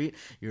Paul Street.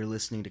 You're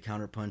listening to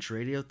Counterpunch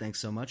Radio. Thanks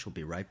so much. We'll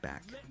be right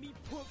back. Let me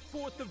put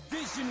forth a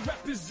vision,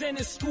 represent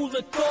a school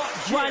of thought,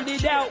 grind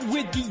it out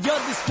with the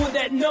others for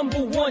that number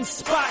one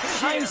spot.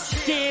 I ain't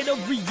scared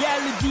of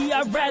reality,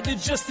 I'd rather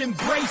just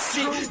embrace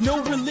it.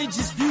 No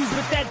religious views,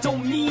 but that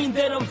don't mean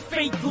that I'm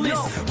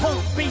faithless.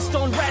 Hope based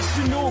on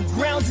rational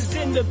grounds is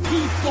in the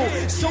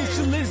people.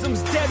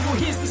 Socialism's dead, well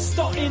here's the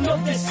starting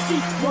of the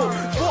sequel.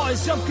 Far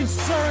as I'm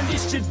concerned, it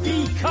should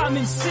be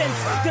common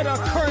sense that our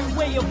current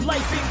way of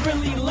life ain't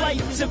really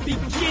life to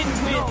begin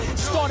with.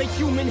 Start of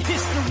human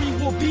history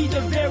will be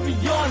the very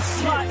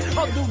onslaught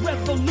of the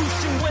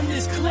revolution when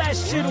this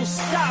class shit'll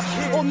stop.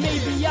 Or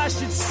maybe I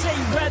should say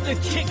rather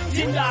kicked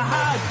into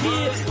high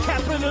gear.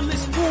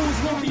 Capitalist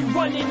fools will be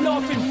running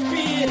off in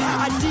fear.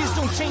 Ideas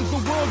don't change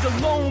the world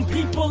alone,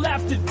 people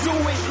have to do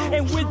it.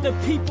 And with the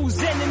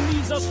people's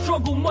enemies, our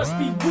struggle must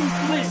be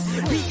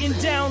ruthless.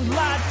 Beaten down,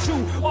 lied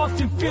to,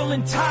 often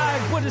feeling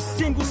tired, but a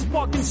single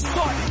spark can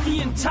start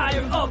the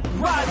entire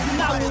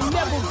uprising. I will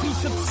never be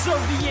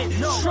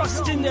subservient,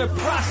 trust in their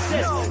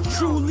process.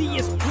 Truly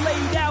it's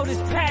played out as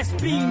past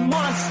being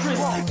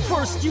monstrous.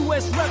 First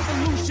U.S.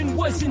 revolution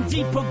was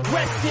indeed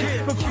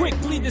progressive, but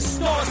quickly the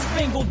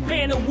Star-Spangled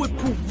Banner would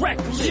prove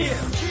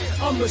reckless.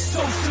 I'm a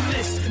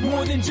socialist,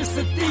 more than just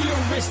a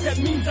theorist. That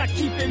means I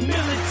keep it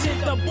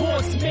militant, the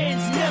boss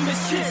man's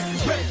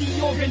nemesis. Rep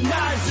the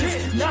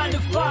organizers, 9 to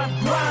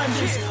 5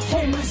 grinders,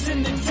 homeless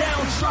in the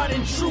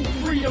downtrodden, true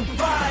freedom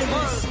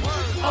fighters.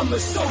 I'm a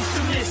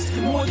socialist,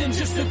 more than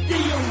just a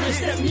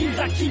theorist. That means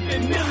I keep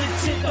it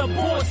militant, the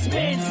boss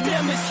man's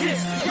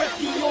nemesis. Rep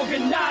the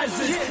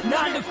organizers,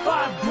 9 to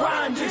 5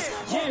 grinders,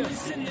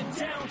 homeless in the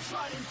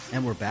downtrodden.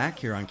 And we're back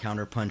here on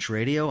Counterpunch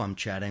Radio. I'm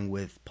chatting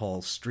with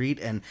Paul Street,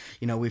 and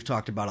we've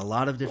talked about a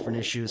lot of different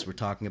issues. We're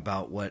talking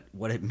about what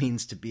it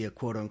means to be a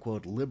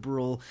quote-unquote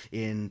liberal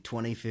in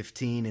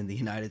 2015 in the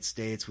United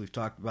States. We've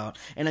talked about,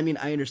 and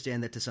I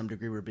understand that to some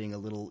degree we're being a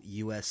little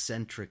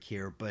U.S.-centric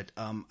here, but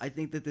I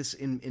think that this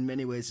in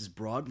many ways is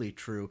broadly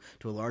true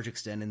to a large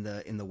extent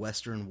in the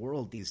Western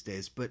world these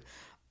days. But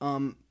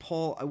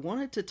Paul, I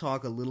wanted to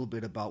talk a little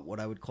bit about what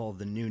I would call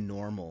the new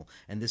normal,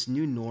 and this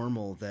new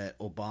normal that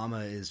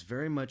Obama is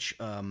very much,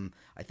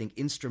 I think,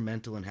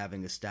 instrumental in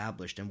having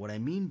established. And what I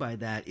mean by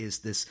that is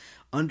this,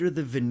 under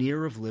the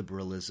veneer of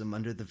liberalism,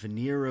 under the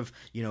veneer of,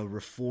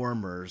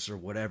 reformers or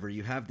whatever,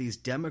 you have these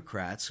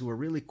Democrats who are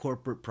really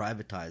corporate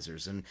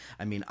privatizers. And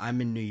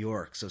I'm in New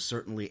York, so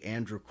certainly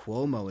Andrew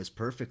Cuomo is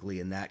perfectly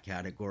in that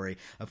category.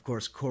 Of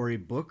course, Cory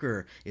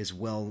Booker is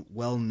well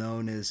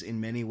known as, in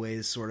many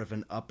ways, sort of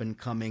an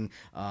up-and-coming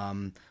I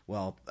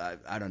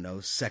don't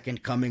know,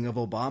 second coming of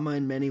Obama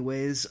in many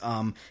ways.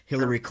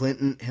 Hillary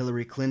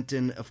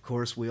Clinton, of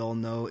course, we all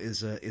know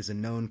is a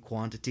known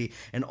quantity,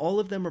 and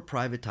all of them are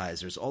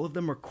privatizers. All of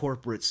them are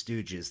corporate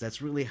stooges.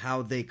 That's really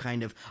how they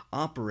kind of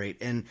operate.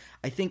 And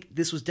I think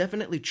this was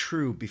definitely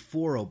true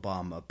before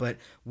Obama, but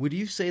would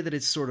you say that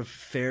it's sort of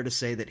fair to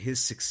say that his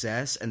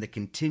success and the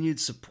continued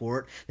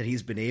support that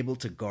he's been able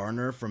to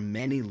garner from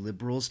many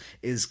liberals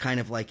is kind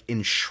of like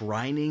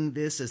enshrining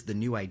this as the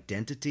new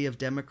identity of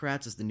Democrats,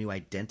 as the new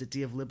identity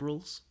of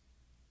liberals?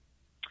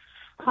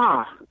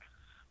 Well,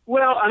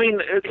 he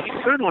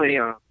certainly,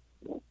 around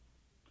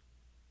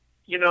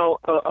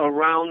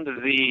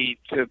the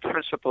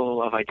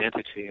principle of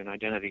identity and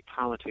identity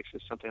politics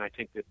is something I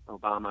think that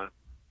Obama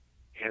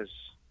has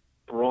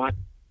brought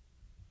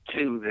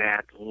to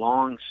that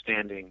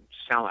long-standing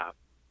sellout.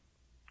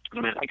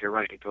 I think you're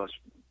right; it goes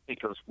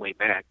way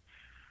back.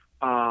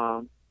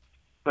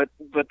 But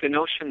the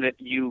notion that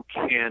you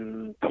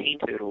can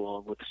paint it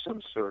all with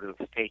some sort of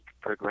fake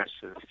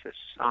progressive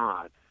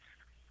facade,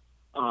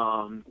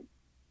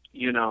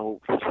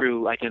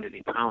 through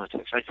identity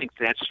politics, I think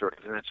and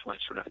that's why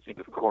I think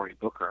of Cory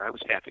Booker. I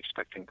was half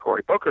expecting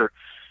Cory Booker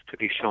to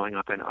be showing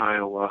up in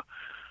Iowa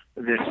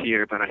this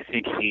year, but I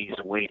think he's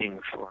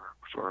waiting for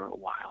a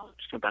while.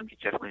 He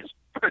definitely has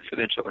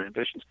presidential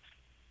ambitions.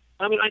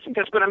 I think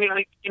that's, but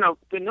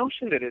the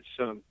notion that it's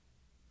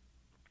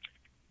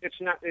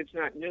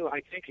not new,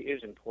 I think,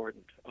 is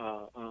important.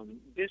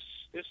 This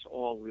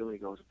all really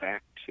goes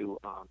back to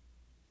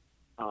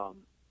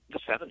the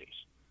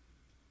 70s.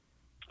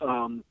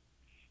 And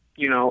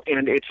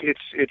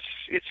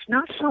it's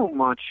not so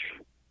much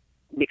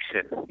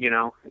Nixon,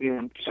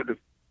 sort of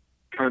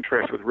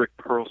contrast with Rick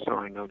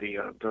Perlstein,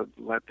 the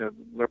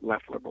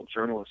left liberal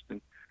journalist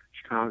in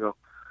Chicago.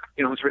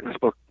 He's written this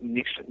book,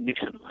 Nixon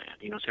Land.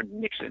 So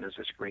Nixon is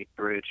this great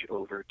bridge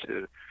over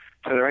to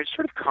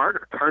sort of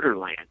Carter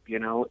land,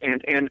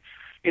 and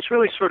it's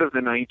really sort of the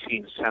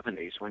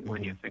 1970s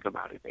when you think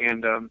about it.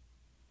 And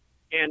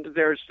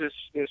there's this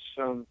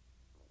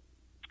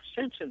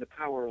sense in the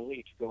power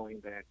elite going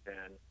back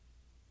then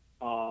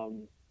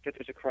that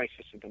there's a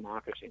crisis of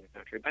democracy in the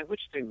country, by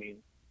which they mean,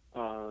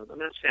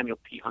 that's Samuel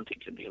P.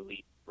 Huntington, the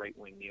elite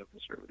right-wing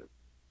neoconservative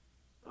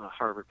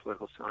Harvard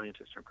political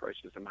scientist on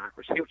crisis of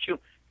democracy, which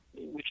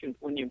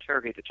when you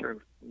interrogate the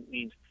term,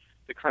 means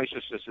the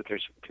crisis is that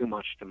there's too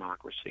much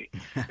democracy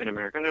in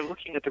America. And they're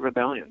looking at the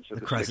rebellions of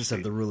the crisis 60s.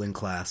 of the ruling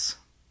class.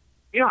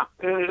 Yeah,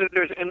 and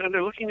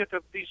they're looking at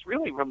these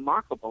really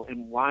remarkable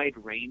and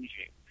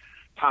wide-ranging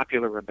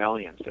popular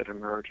rebellions that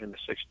emerge in the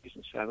 60s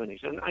and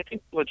 70s. And I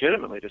think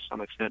legitimately, to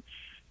some extent,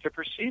 they're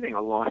perceiving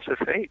a loss of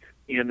faith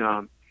in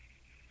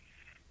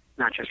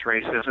not just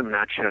racism,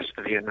 not just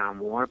the Vietnam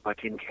War,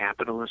 but in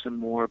capitalism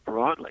more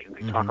broadly. And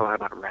they talk a lot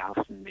about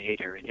Ralph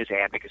Nader and his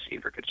advocacy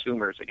for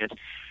consumers against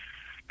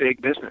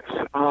big business.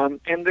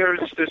 And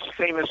there's this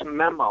famous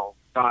memo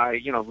by,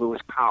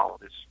 Lewis Powell,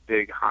 this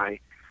big,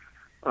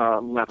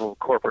 high-level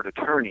corporate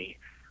attorney,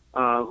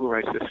 who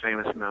writes this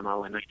famous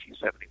memo in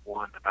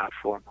 1971, about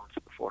 4 months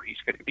before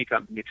he's going to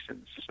become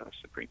Nixon's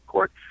Supreme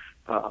Court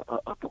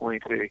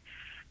appointee,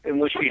 in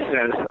which he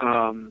says,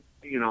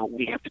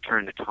 we have to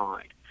turn the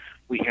tide.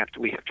 We have to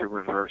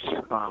reverse.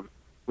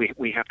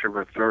 We have to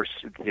reverse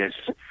this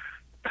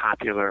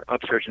popular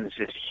upsurge, and there's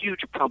this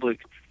huge public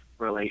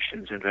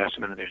relations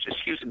investment, and there's this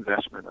huge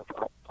investment of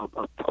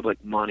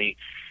public money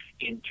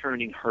in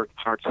turning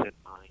hearts and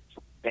minds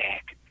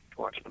back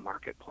towards the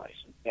marketplace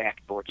and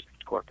back towards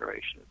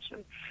corporations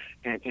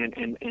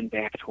and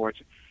back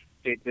towards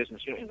big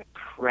business. And the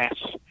press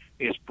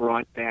is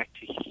brought back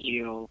to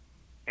heel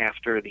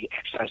after the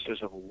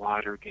excesses of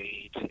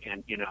Watergate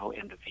and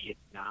the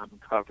Vietnam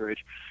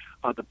coverage.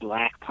 The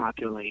black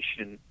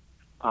population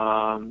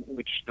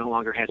which no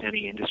longer has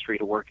any industry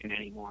to work in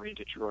anymore in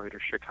Detroit or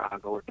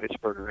Chicago or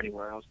Pittsburgh or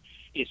anywhere else,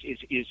 is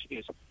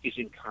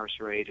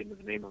incarcerated in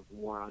the name of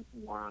war on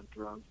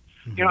drugs.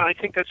 Mm-hmm. You know, I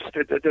think there's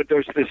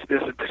this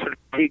sort of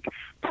big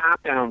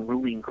top-down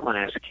ruling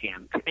class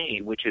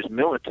campaign, which is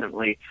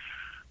militantly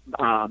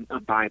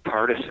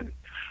bipartisan.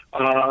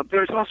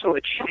 There's also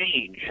a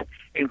change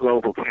in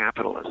global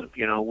capitalism,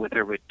 you know, with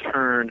a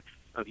return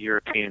of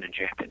European and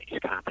Japanese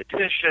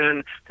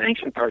competition,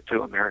 thanks in part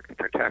to American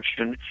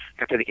protection,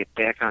 after they get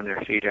back on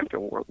their feet after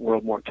World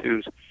War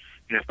II's,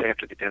 you know,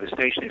 after the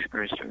devastation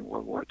experienced during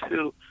World War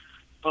II.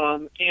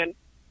 And,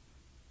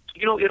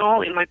 you know, it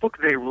all, in my book,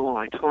 They Rule,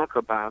 I talk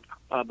about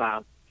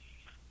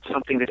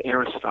something that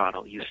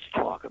Aristotle used to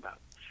talk about,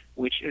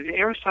 which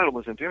Aristotle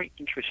was a very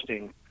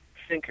interesting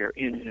thinker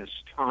in his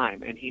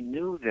time, and he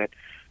knew that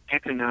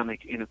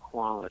economic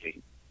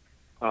inequality,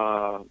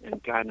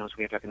 and God knows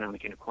we have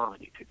economic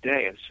inequality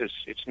today.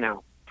 It's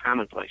now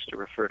commonplace to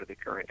refer to the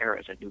current era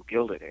as a new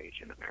Gilded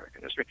Age in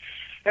American history.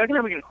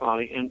 Economic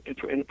inequality, and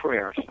for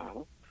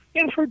Aristotle,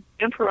 and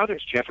for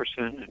others,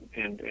 Jefferson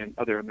and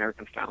other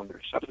American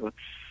founders, subsequent,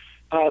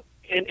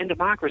 and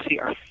democracy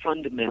are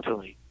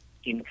fundamentally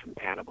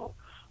incompatible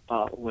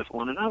with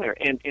one another.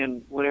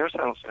 And what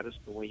Aristotle said is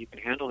the way you can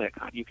handle that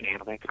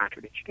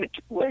contradiction in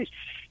two ways.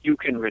 You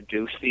can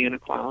reduce the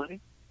inequality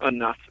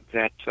enough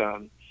that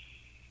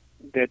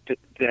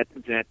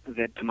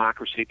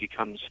democracy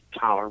becomes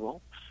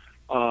tolerable,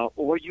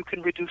 or you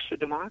can reduce the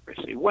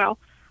democracy. Well,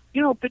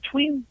 you know,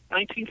 between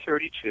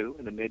 1932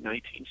 and the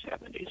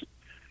mid-1970s,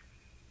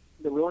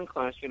 the ruling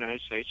class of the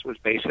United States was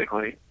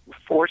basically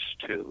forced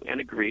to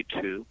and agreed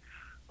to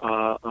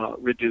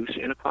reduce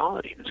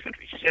inequality in this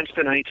country. Since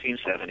the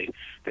 1970s,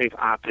 they've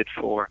opted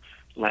for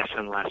less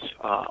and less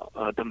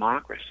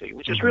democracy,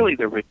 which is really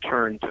the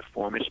return to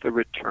form. It's the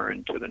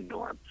return to the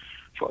norm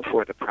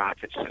for the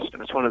profit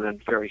system. It's one of the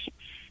very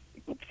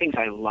things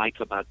I like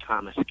about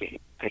Thomas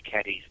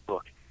Piketty's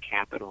book,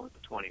 Capital in the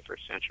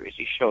 21st Century, is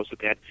he shows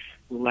that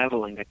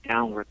leveling, that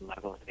downward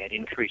leveling, that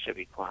increase of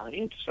equality,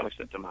 and to some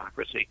extent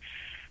democracy,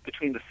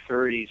 between the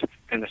 30s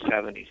and the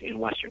 70s in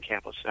Western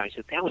capital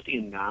societies, that was the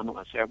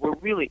anomalous era. We're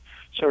really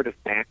sort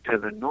of back to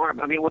the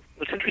norm. I mean, what's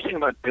interesting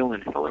about Bill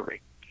and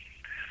Hillary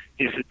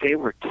is that they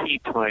were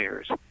key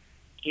players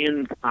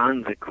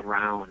on the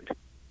ground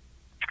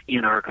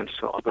in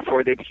Arkansas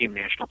before they became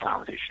national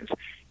politicians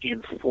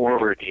in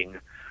forwarding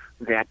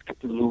that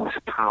Lewis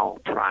Powell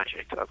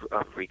project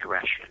of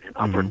regression and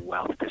upward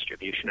wealth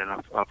distribution and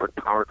upward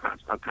power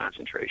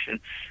concentration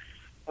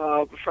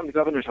from the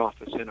governor's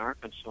office in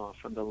Arkansas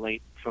from the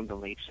late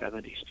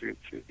 70s through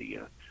the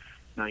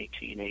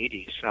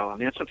 1980s. So I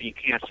mean, that's something you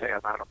can't say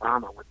about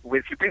Obama.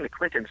 If you bring the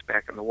Clintons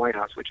back in the White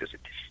House, which is a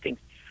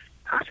distinct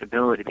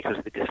possibility because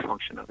of the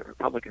dysfunction of the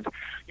Republicans,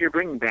 you're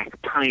bringing back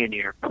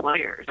pioneer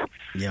players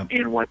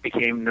in what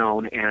became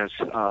known as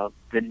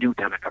the New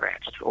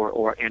Democrats,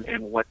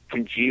 and what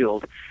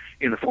congealed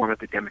in the form of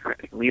the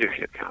Democratic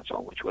Leadership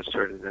Council, which was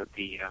sort of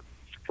the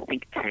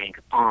think tank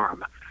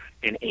arm,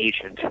 an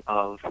agent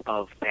of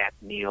that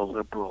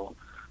neoliberal,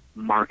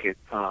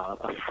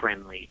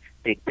 market-friendly,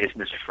 big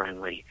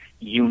business-friendly,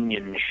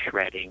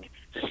 union-shredding,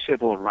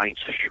 civil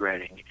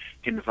rights-shredding,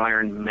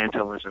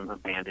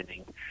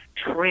 environmentalism-abandoning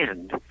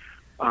trend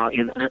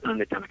on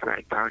the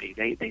Democratic Party.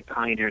 They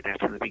pioneered that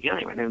from the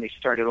beginning, and then they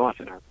started off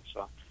in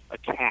Arkansas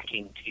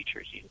attacking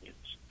teachers'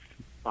 unions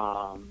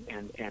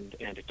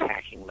and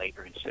attacking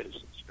labor and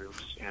citizens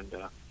groups, and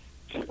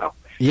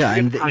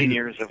and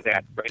pioneers of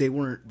that. Right? They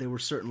were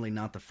certainly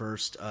not the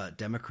first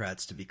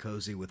Democrats to be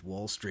cozy with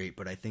Wall Street,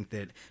 but I think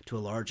that to a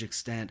large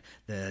extent,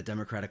 the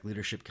Democratic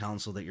Leadership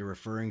Council that you're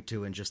referring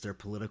to, and just their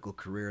political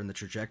career and the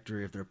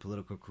trajectory of their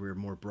political career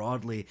more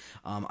broadly,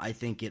 I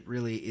think it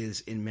really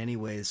is in many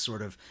ways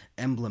sort of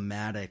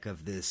emblematic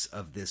of this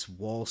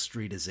Wall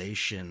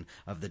Streetization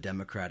of the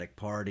Democratic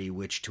Party,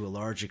 which to a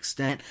large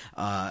extent,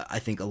 I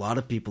think a lot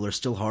of people are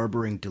still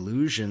harboring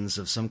delusions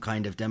of some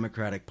kind of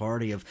Democratic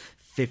Party of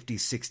 50,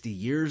 60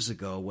 years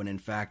ago, when in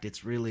fact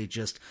it's really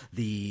just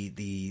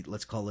the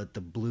let's call it the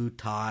blue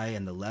tie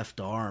and the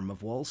left arm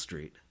of Wall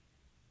Street.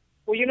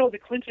 Well, you know, the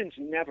Clintons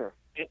never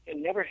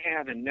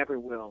have and never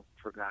will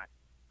forgot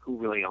who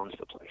really owns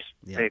the place.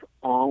 Yeah. They've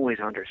always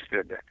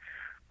understood that.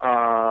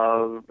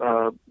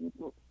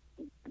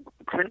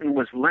 Clinton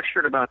was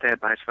lectured about that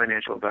by his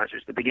financial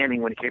advisors at the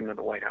beginning when he came into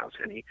the White House,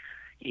 and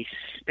he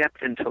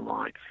stepped into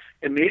line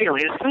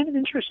immediately. And it's kind of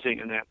interesting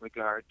in that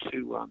regard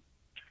to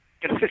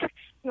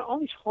all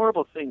these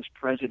horrible things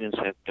presidents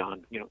have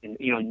done.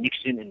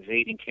 Nixon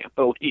invading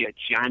Cambodia,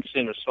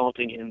 Johnson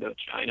assaulting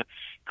Indochina,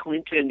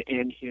 Clinton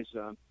and his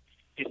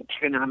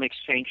economic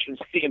sanctions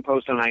he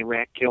imposed on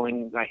Iraq,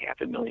 killing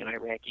 500,000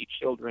 Iraqi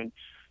children.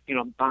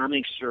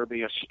 Bombing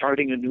Serbia,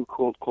 starting a new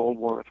Cold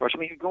War with Russia. I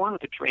mean, you go on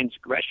with the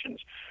transgressions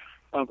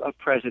of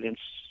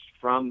presidents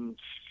from,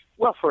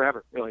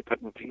 forever, really. But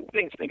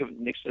think of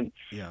Nixon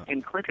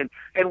and Clinton.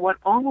 And what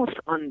almost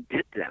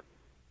undid them,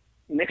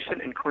 Nixon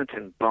and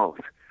Clinton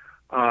both,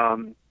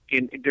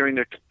 during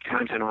their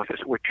times in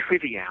office were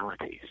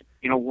trivialities.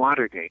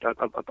 Watergate, a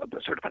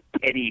sort of a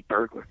petty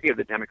burglary of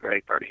the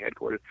Democratic Party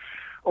headquarters,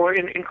 or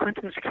in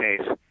Clinton's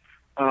case,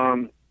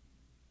 one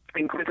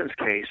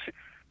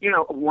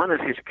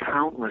of his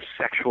countless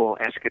sexual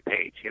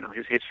escapades.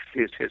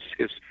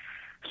 His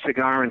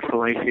cigar and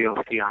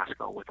fellatio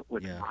fiasco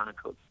with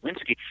Monica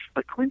Lewinsky.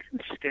 But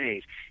Clinton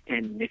stays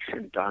and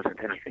Nixon doesn't,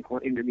 and I think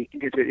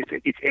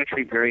it's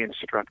actually very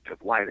instructive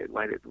why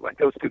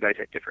those two guys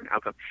had different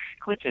outcomes.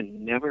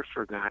 Clinton never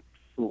forgot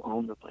who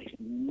owned the place.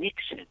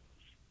 Nixon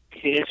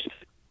pissed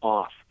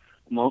off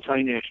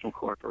multinational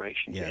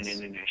corporations and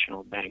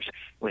international banks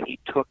when he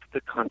took the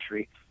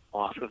country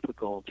off of the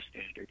gold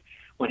standard.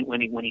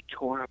 When he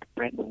tore up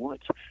Bretton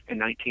Woods in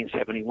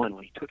 1971,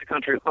 when he took the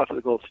country off of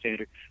the gold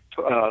standard,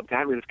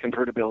 got rid of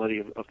convertibility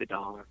of the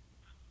dollar,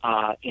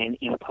 and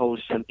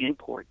imposed some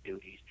import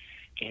duties.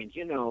 And,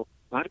 a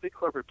lot of big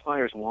corporate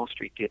players on Wall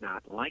Street did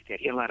not like that.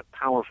 He had a lot of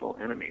powerful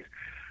enemies.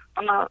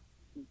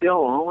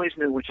 Bill always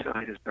knew which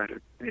side his bread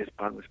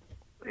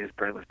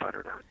was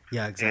buttered on.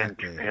 Yeah,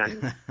 exactly.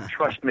 And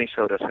trust me,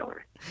 so does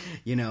Hillary.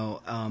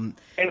 And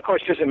of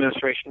course, his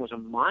administration was a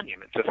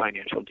monument to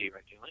financial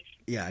deregulation.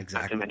 Yeah,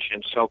 exactly. Not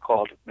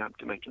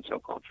to mention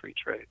so-called free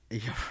trade.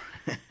 Yeah.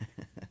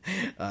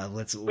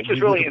 Which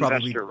is really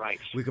investor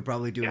rights. We could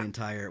probably do an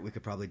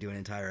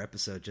entire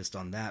episode just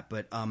on that.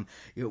 But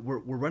we're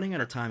running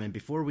out of time, and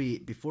before we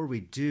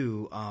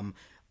do.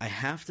 I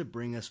have to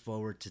bring us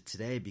forward to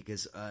today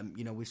because,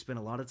 we've spent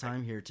a lot of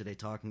time here today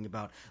talking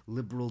about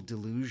liberal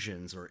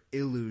delusions or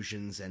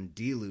illusions and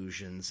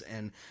delusions.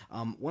 And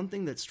one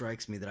thing that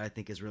strikes me that I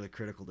think is really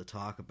critical to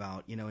talk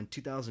about, in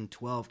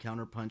 2012,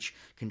 Counterpunch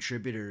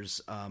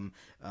contributors,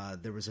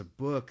 there was a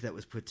book that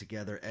was put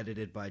together,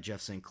 edited by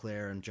Jeff St.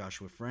 Clair and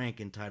Joshua Frank,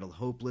 entitled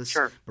Hopeless,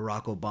 Sure.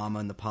 Barack Obama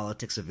and the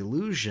Politics of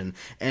Illusion.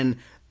 And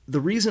the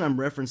reason I'm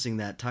referencing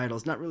that title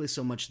is not really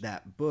so much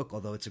that book,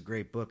 although it's a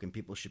great book and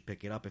people should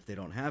pick it up if they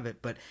don't have it,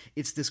 but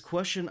it's this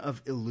question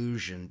of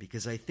illusion,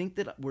 because I think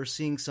that we're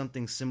seeing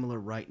something similar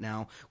right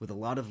now with a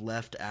lot of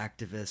left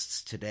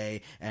activists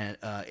today, and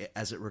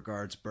as it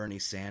regards Bernie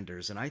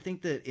Sanders. And I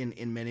think that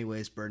in many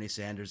ways Bernie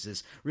Sanders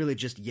is really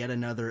just yet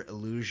another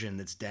illusion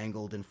that's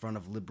dangled in front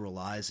of liberal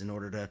eyes in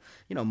order to,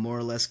 more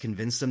or less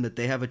convince them that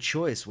they have a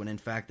choice, when in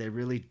fact they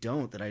really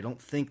don't. That I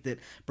don't think that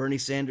Bernie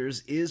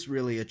Sanders is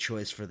really a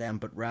choice for them,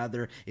 but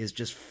rather is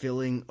just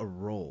filling a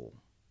role.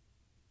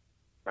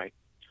 Right.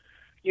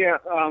 Yeah,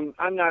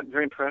 I'm not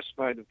very impressed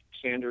by the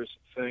Sanders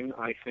thing.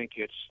 I think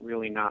it's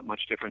really not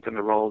much different than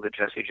the role that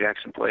Jesse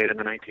Jackson played in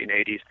the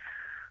 1980s,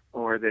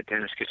 or that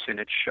Dennis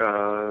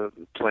Kucinich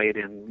played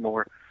in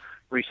more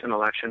recent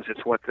elections.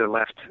 It's what the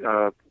left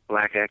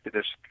black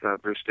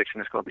activist Bruce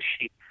Dixon has called the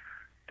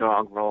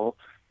sheepdog role.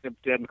 The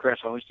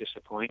Democrats always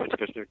disappoint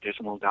because they're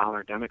dismal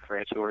dollar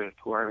Democrats who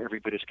are every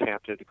bit as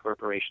captive to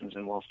corporations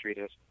and Wall Street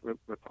as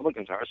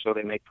Republicans are. So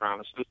they make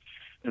promises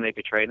and they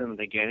betray them and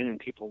they get in, and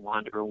people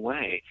wander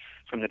away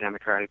from the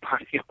Democratic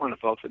Party. They don't want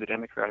to vote for the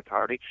Democratic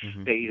Party.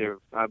 Mm-hmm. They either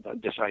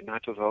decide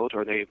not to vote,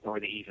 or they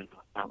even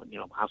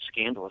how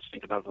scandalous,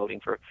 think about voting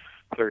for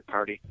third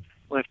party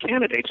left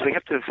candidates. So they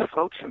have to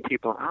vote some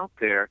people out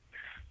there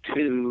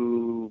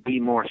to be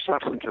more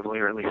substantively,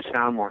 or at least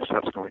sound more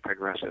substantively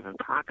progressive and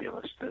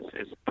populist,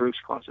 as Bruce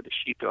calls it, a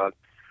sheepdog,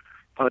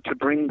 to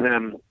bring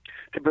them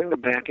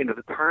back into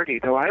the party.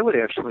 Though I would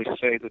actually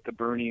say that the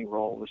Bernie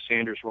role, the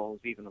Sanders role, is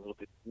even a little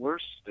bit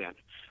worse than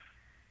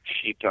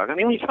sheepdog. I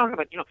mean, when you talk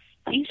about,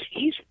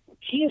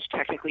 he is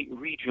technically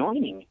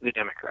rejoining the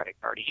Democratic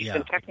Party. He's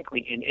been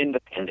technically an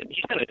independent.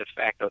 He's been a de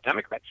facto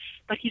Democrat,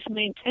 but he's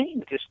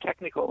maintained his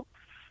technical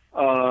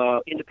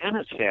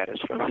independent status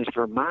from his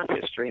Vermont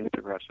history in the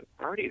Progressive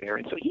Party there.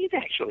 And so he's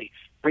actually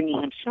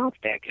bringing himself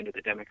back into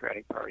the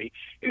Democratic Party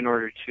in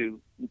order to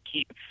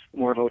keep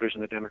more voters in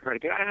the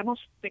Democratic Party. I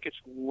almost think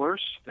it's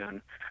worse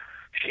than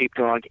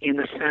sheepdog in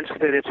the sense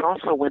that it's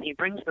also, when he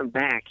brings them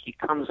back, he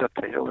comes up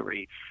to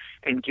Hillary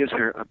and gives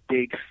her a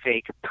big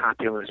fake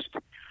populist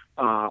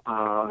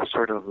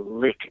sort of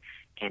lick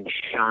and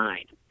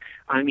shine.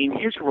 I mean,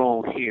 his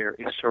role here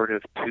is sort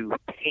of to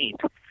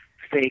paint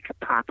fake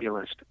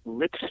populist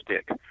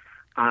lipstick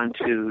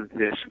onto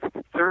this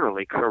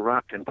thoroughly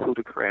corrupt and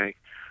plutocratic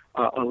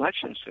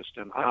election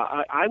system.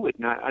 I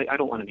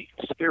don't want to be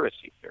a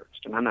conspiracy theorist,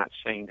 and I'm not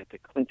saying that the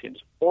Clintons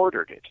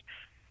ordered it,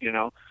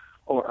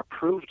 or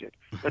approved it,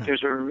 but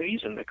there's a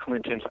reason the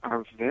Clintons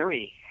are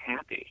very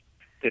happy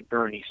that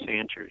Bernie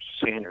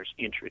Sanders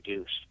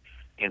introduced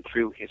and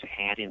threw his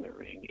hat in the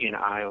ring in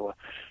Iowa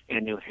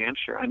and New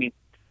Hampshire. I mean,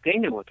 they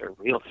knew what their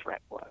real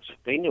threat was.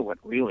 They knew what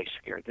really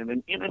scared them.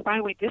 And by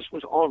the way, this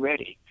was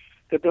already,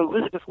 the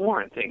Elizabeth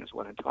Warren thing is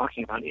what I'm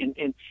talking about,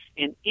 and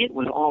it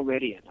was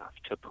already enough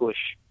to push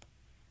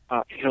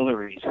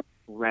Hillary's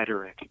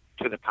rhetoric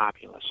to the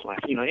populist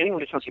left.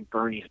 Anyone who tells you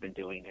Bernie's been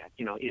doing that,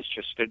 it's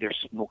just they're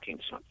smoking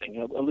something.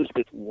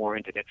 Elizabeth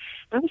Warren did it.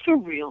 That was a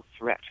real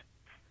threat.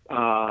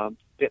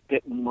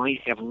 that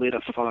might have lit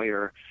a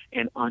fire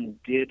and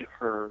undid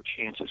her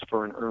chances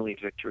for an early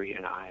victory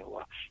in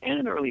Iowa and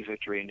an early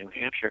victory in New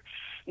Hampshire.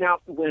 Now,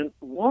 when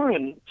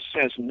Warren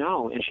says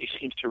no, and she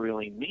seems to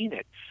really mean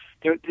it,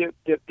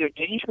 their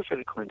danger for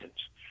the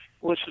Clintons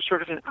was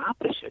sort of an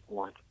opposite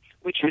one,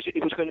 which is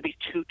it was going to be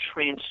too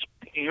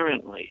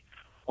transparently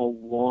a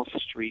Wall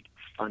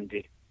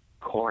Street-funded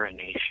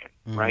coronation,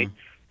 right?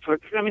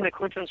 The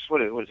Clintons,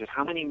 what is it?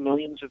 How many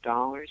millions of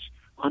dollars?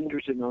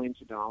 Hundreds of millions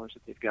of dollars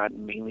that they've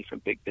gotten mainly from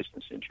big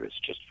business interests,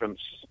 just from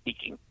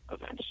speaking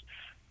events,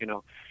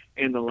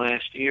 in the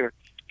last year.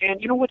 And,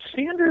 what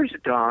Sanders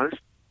does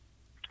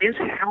is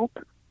help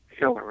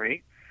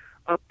Hillary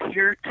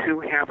appear to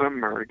have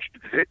emerged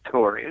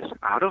victorious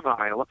out of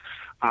Iowa,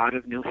 out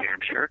of New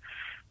Hampshire,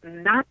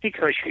 not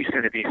because she's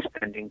going to be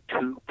spending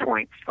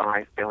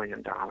 $2.5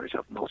 billion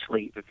of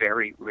mostly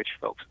very rich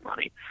folks'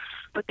 money,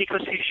 but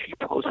because she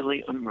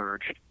supposedly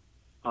emerged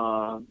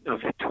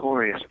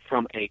victorious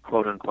from a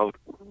quote-unquote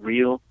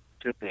real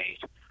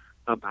debate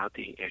about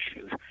the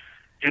issues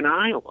in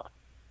Iowa.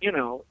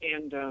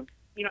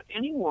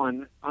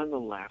 Anyone on the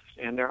left,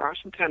 and there are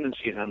some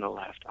tendencies on the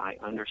left, I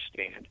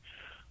understand,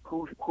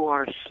 who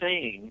are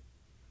saying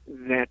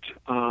that,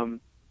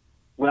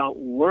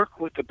 work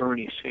with the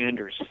Bernie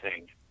Sanders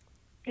thing,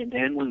 and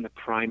then when the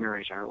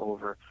primaries are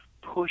over,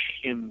 push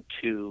him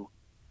to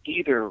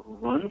either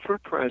run for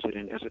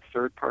president as a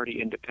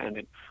third-party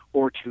independent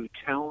or to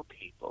tell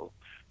people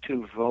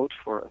to vote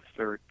for a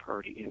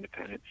third-party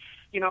independent,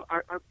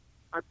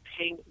 are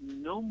paying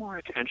no more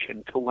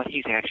attention to what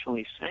he's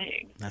actually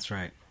saying. That's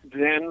right.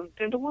 Than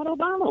to what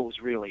Obama was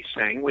really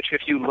saying, which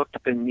if you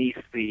looked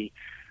beneath the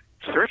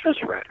surface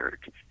rhetoric,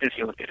 if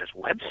you looked at his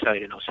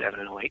website in 07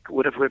 and 08,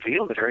 would have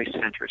revealed a very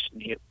centrist,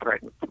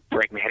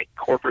 pragmatic,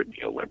 corporate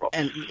neoliberal.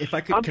 And if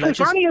I could I just...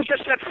 Bernie has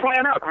just said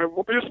flat out, I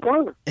will be a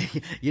spoiler.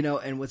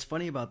 And what's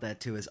funny about that,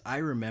 too, is I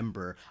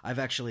remember, I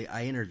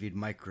interviewed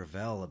Mike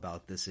Gravel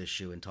about this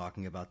issue and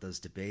talking about those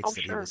debates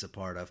he was a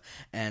part of.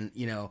 And,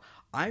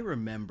 I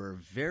remember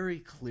very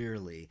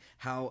clearly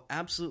how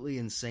absolutely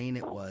insane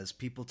it was,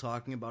 people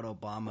talking about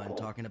Obama and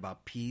talking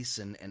about peace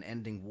and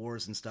ending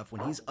wars and stuff,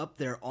 when he's up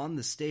there on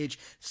the stage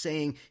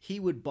saying he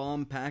would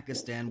bomb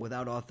Pakistan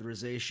without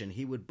authorization.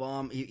 He would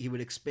he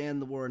would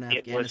expand the war in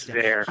Afghanistan.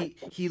 It was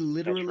there. He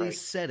literally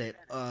said it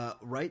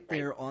right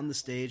there on the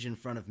stage in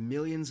front of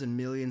millions and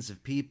millions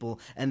of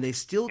people, and they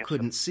still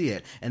couldn't see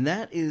it. And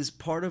that is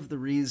part of the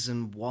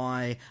reason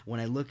why when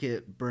I look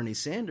at Bernie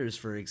Sanders,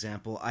 for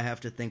example, I have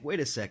to think, wait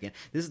a second,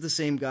 this is the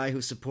same guy who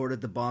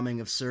supported the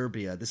bombing of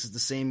Serbia. This is the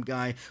same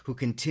guy who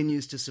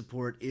continues to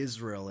support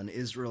Israel and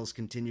Israel's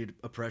continued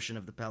oppression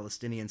of the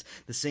Palestinians.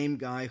 The same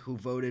guy who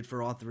voted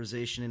for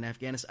authorization in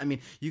Afghanistan. I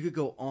mean, you could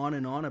go on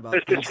and on about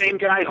it's the same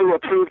guy who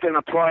approved and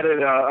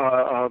applauded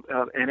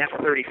an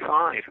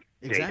F-35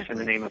 base in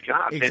the name of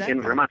jobs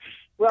in Vermont.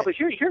 Well, but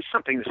here's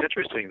something that's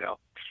interesting, though.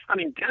 I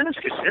mean, Dennis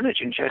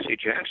Kucinich and Jesse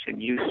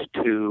Jackson used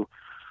to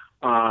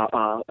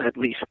at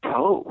least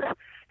pose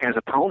as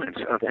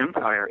opponents of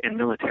empire and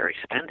military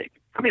spending.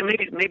 I mean,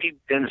 maybe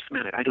Dennis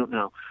meant it. I don't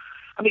know.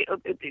 I mean,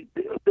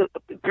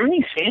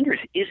 Bernie Sanders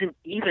isn't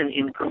even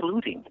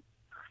including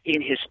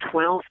in his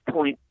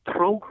 12-point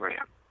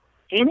program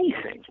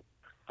anything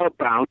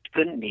about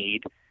the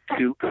need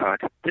to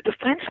cut the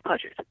defense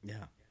budget.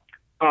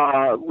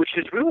 Yeah. Which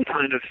is really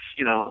kind of,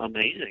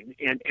 amazing.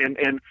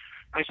 And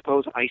I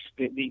suppose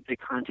the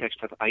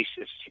context of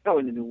ISIS,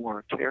 in the new war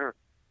of terror,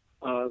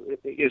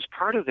 is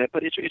part of that,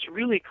 but it's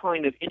really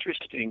kind of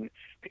interesting,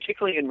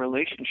 particularly in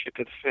relationship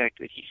to the fact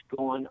that he's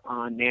gone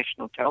on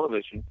national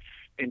television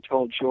and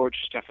told George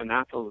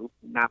Stephanopoulos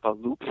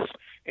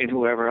and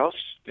whoever else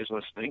is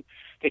listening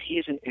that he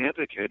is an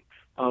advocate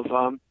of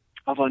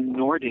a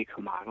Nordic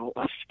model,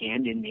 a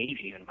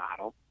Scandinavian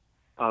model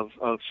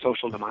of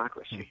social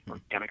democracy or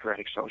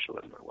democratic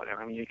socialism or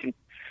whatever.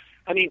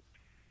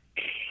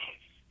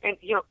 And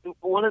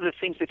one of the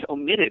things that's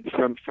omitted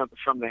from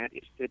that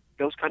is that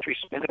those countries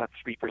spend about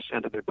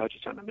 3% of their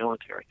budgets on the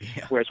military,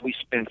 whereas we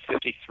spend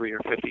 53 or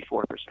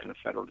 54% of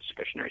federal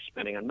discretionary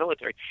spending on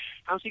military.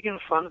 How's he going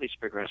to fund these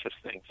progressive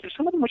things? There's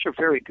some of them which are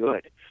very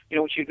good,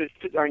 which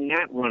are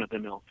not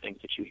run-of-the-mill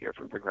things that you hear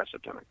from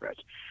progressive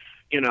Democrats.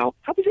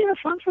 How does he have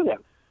fund for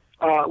them?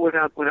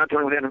 Without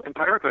dealing with the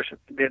empire question,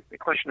 the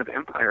question of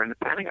empire and the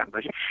Pentagon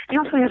budget. He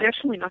also has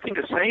absolutely nothing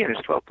to say in his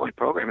 12-point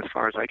program, as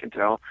far as I can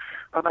tell,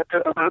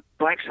 about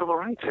black civil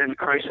rights and the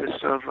crisis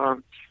of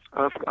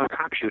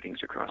cop shootings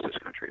across this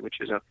country,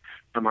 which is a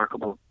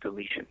remarkable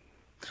deletion.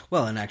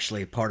 Well, and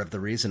actually part of the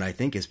reason, I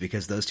think, is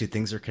because those two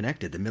things are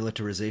connected. The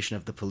militarization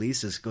of the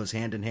police goes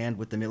hand in hand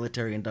with the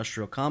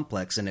military-industrial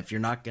complex, and if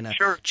you're not going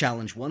to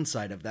challenge one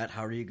side of that,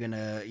 how are you going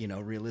to,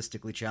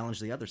 realistically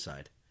challenge the other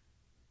side?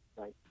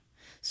 Right.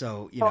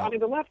 So,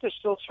 the left is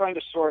still trying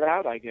to sort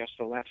out, I guess,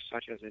 the left,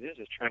 such as it is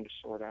trying to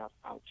sort out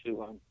how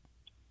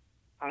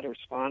to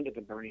respond to the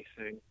Bernie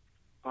thing.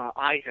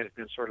 I have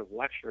been sort of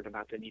lectured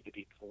about the need to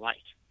be polite,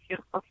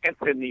 and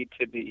the need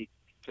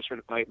to sort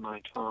of bite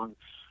my tongue.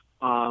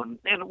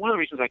 And one of the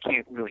reasons I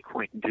can't really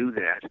quite do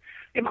that,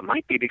 it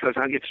might be because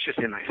it's just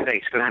in my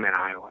face, because I'm in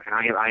Iowa, and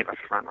I have a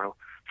front row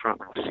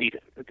seat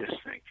at this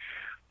thing.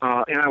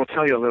 And I will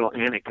tell you a little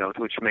anecdote,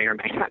 which may or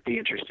may not be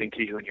interesting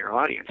to you and your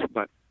audience,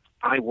 but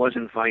I was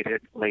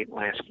invited late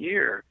last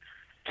year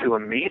to a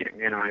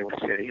meeting in Iowa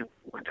City,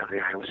 went down to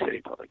the Iowa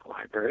City Public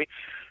Library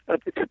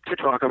to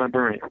talk about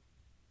Bernie.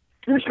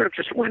 And I sort of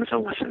just went as a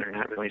listener,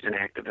 not really as an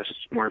activist,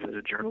 more as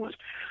a journalist.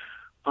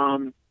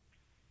 And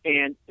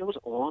it was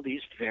all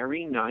these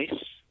very nice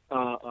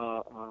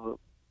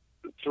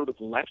sort of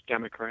left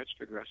Democrats,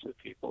 progressive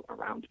people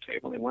around the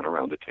table. They went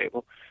around the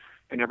table,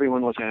 and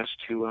everyone was asked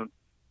to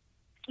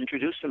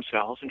introduce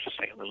themselves and just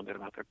say a little bit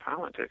about their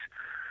politics.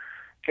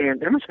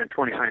 And there must have been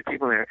 25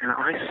 people there, and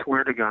I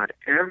swear to God,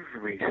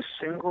 every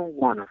single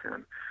one of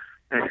them,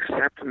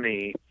 except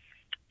me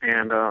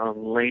and a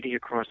lady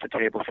across the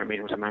table from me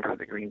who was a member of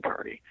the Green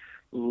Party,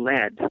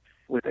 led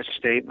with a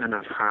statement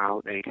of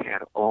how they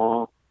had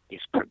all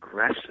these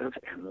progressive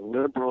and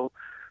liberal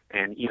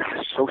and even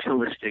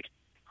socialistic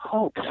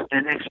hopes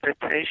and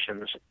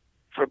expectations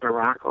for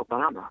Barack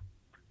Obama.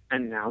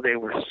 And now they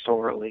were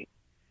sorely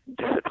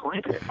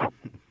disappointed.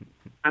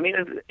 I mean,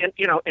 and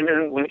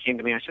then when it came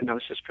to me, I said, no,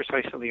 this is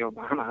precisely the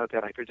Obama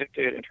that I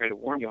predicted and tried to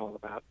warn you all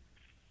about.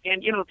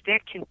 And,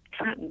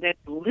 that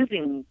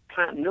living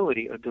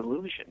continuity of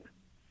delusion,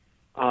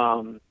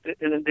 and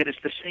that is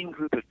the same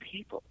group of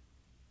people,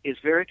 is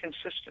very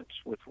consistent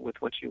with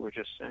what you were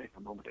just saying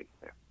a moment ago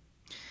there.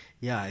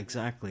 Yeah,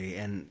 exactly.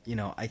 And,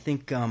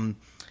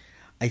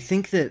 I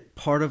think that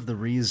part of the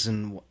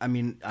reason, I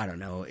don't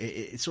know,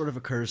 it sort of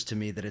occurs to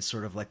me that it's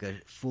sort of like a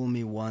fool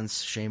me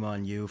once, shame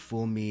on you,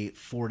 fool me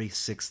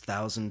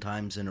 46,000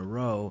 times in a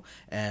row,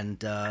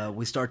 and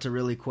we start to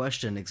really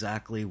question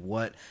exactly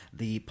what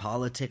the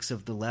politics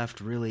of the left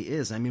really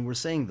is. I mean, we're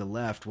saying the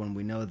left when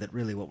we know that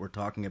really what we're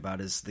talking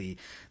about is the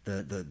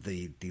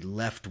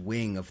left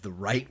wing of the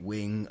right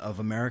wing of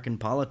American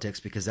politics,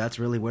 because that's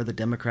really where the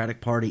Democratic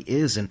Party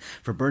is. And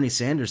for Bernie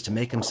Sanders to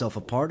make himself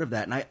a part of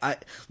that, and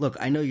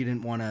I know you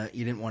didn't want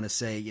to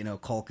say,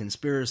 call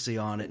conspiracy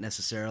on it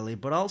necessarily,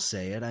 but I'll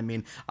say it. I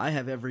mean, I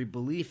have every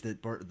belief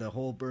that the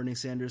whole Bernie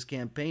Sanders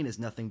campaign is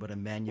nothing but a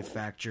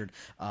manufactured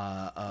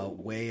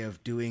way of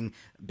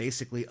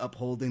basically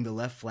upholding the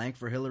left flank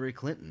for Hillary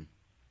Clinton.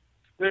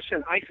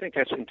 Listen, I think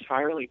that's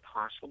entirely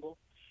possible.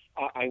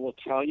 I will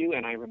tell you,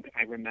 and I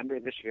remember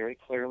this very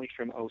clearly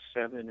from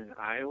 2007 in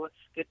Iowa,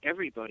 that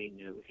everybody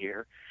knew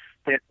here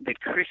that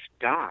Chris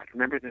Dodd,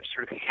 remember the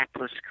sort of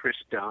hapless Chris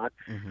Dodd,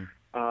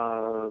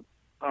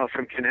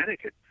 from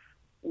Connecticut,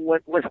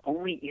 was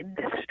only in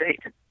this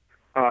state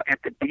at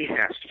the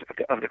behest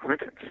of the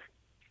Clintons.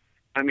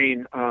 I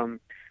mean,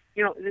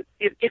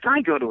 if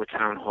I go to a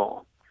town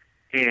hall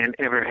and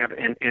ever have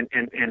and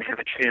have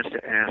a chance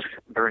to ask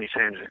Bernie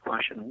Sanders a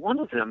question,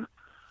 one thing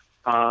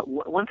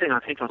I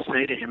think I'll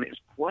say to him is,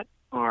 "What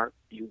are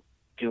you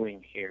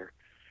doing here?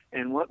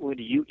 And what would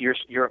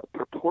your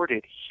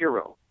purported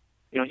hero?"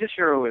 His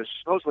hero is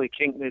supposedly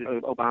King.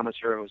 Obama's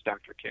hero is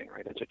Dr. King,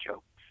 right? That's a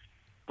joke.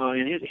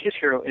 And his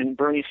hero, and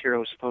Bernie's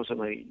hero, is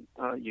supposedly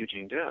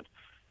Eugene Debs.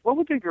 What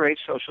would the great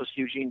socialist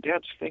Eugene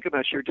Debs think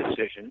about your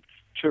decision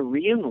to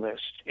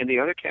re-enlist in the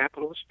other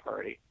Capitalist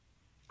Party,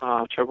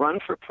 to run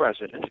for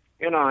president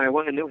in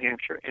Iowa and New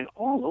Hampshire and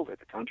all over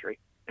the country?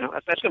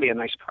 That's going to be a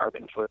nice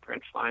carbon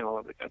footprint flying all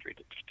over the country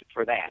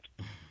for that.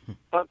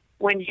 But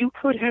when you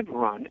could have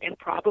run and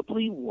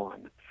probably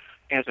won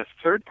as a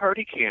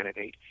third-party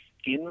candidate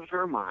in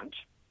Vermont,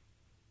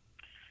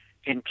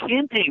 and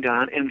campaigned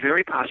on and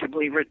very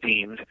possibly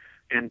redeemed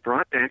and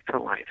brought back to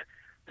life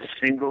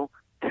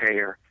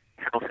single-payer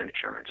health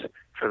insurance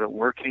for the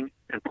working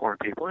and poor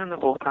people and the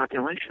whole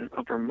population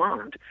of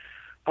Vermont,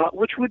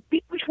 which would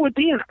be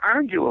an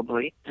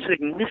arguably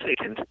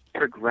significant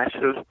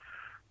progressive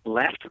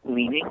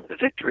left-leaning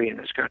victory in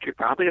this country,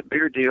 probably a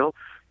bigger deal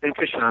than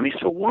Kshama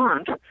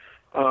Sawant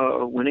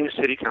winning a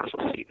city council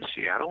seat in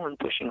Seattle and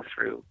pushing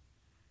through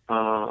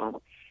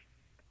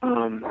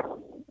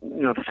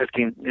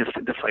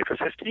the fight for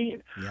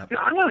 15. Yep.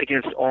 I'm not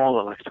against all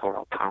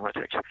electoral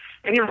politics,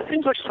 and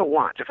things like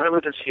Sawant. If I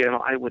lived in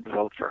Seattle, I would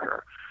vote for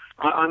her.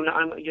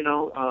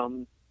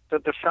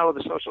 The fellow,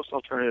 the socialist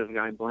alternative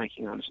guy, I'm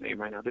blanking on his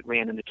name right now, that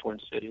ran in the Twin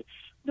Cities,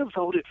 they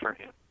voted for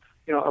him.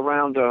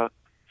 Around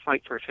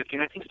fight for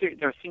 15. I think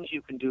there are things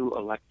you can do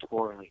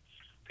electorally,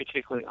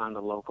 particularly on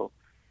the local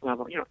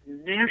level.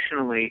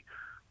 Nationally.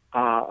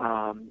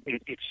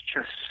 It's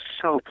just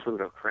so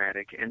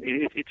plutocratic, and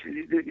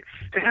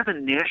to have a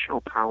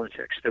national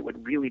politics that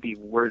would really be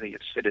worthy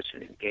of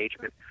citizen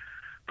engagement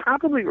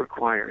probably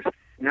requires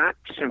not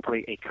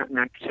simply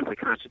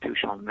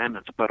constitutional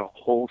amendments, but a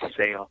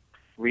wholesale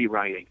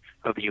rewriting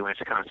of the U.S.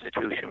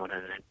 Constitution with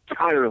an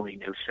entirely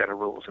new set of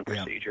rules and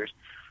procedures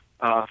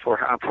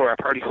for our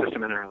party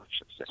system and our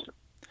election system.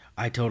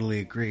 I totally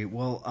agree.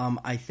 Well,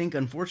 I think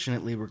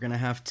unfortunately we're gonna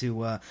have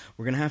to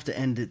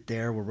end it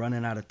there. We're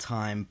running out of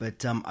time,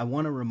 but I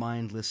want to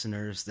remind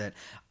listeners that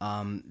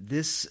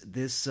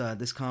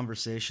this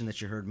conversation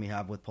that you heard me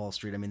have with Paul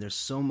Street. I mean, there's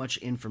so much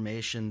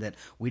information that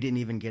we didn't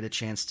even get a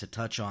chance to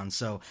touch on.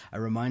 So I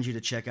remind you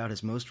to check out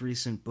his most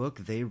recent book,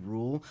 "They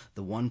Rule: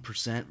 The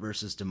 1%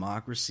 versus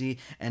Democracy,"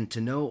 and to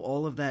know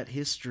all of that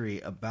history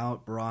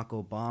about Barack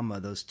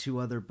Obama. Those two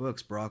other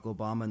books, Barack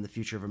Obama and the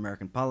Future of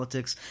American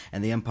Politics,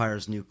 and The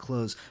Empire's New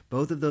Clothes.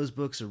 Both of those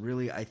books are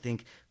really, I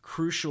think,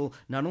 crucial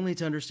not only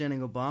to understanding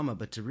Obama,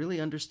 but to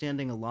really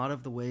understanding a lot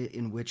of the way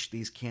in which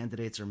these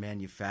candidates are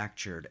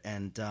manufactured.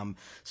 And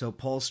so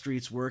Paul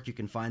Street's work, you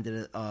can find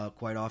it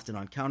quite often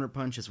on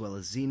Counterpunch, as well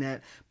as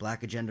ZNet,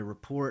 Black Agenda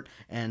Report,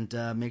 and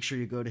make sure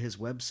you go to his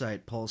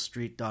website,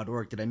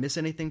 paulstreet.org. Did I miss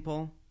anything,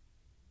 Paul?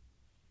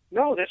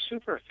 No, that's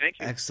super. Thank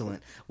you.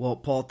 Excellent. Well,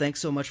 Paul, thanks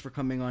so much for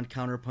coming on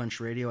Counterpunch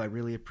Radio. I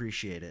really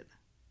appreciate it.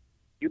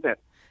 You bet.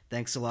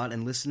 Thanks a lot.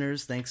 And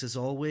listeners, thanks as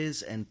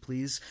always. And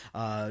please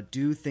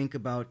do think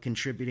about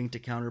contributing to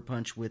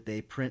Counterpunch with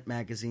a print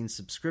magazine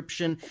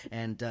subscription,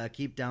 and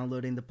keep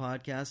downloading the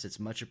podcast. It's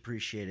much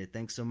appreciated.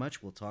 Thanks so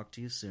much. We'll talk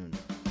to you soon.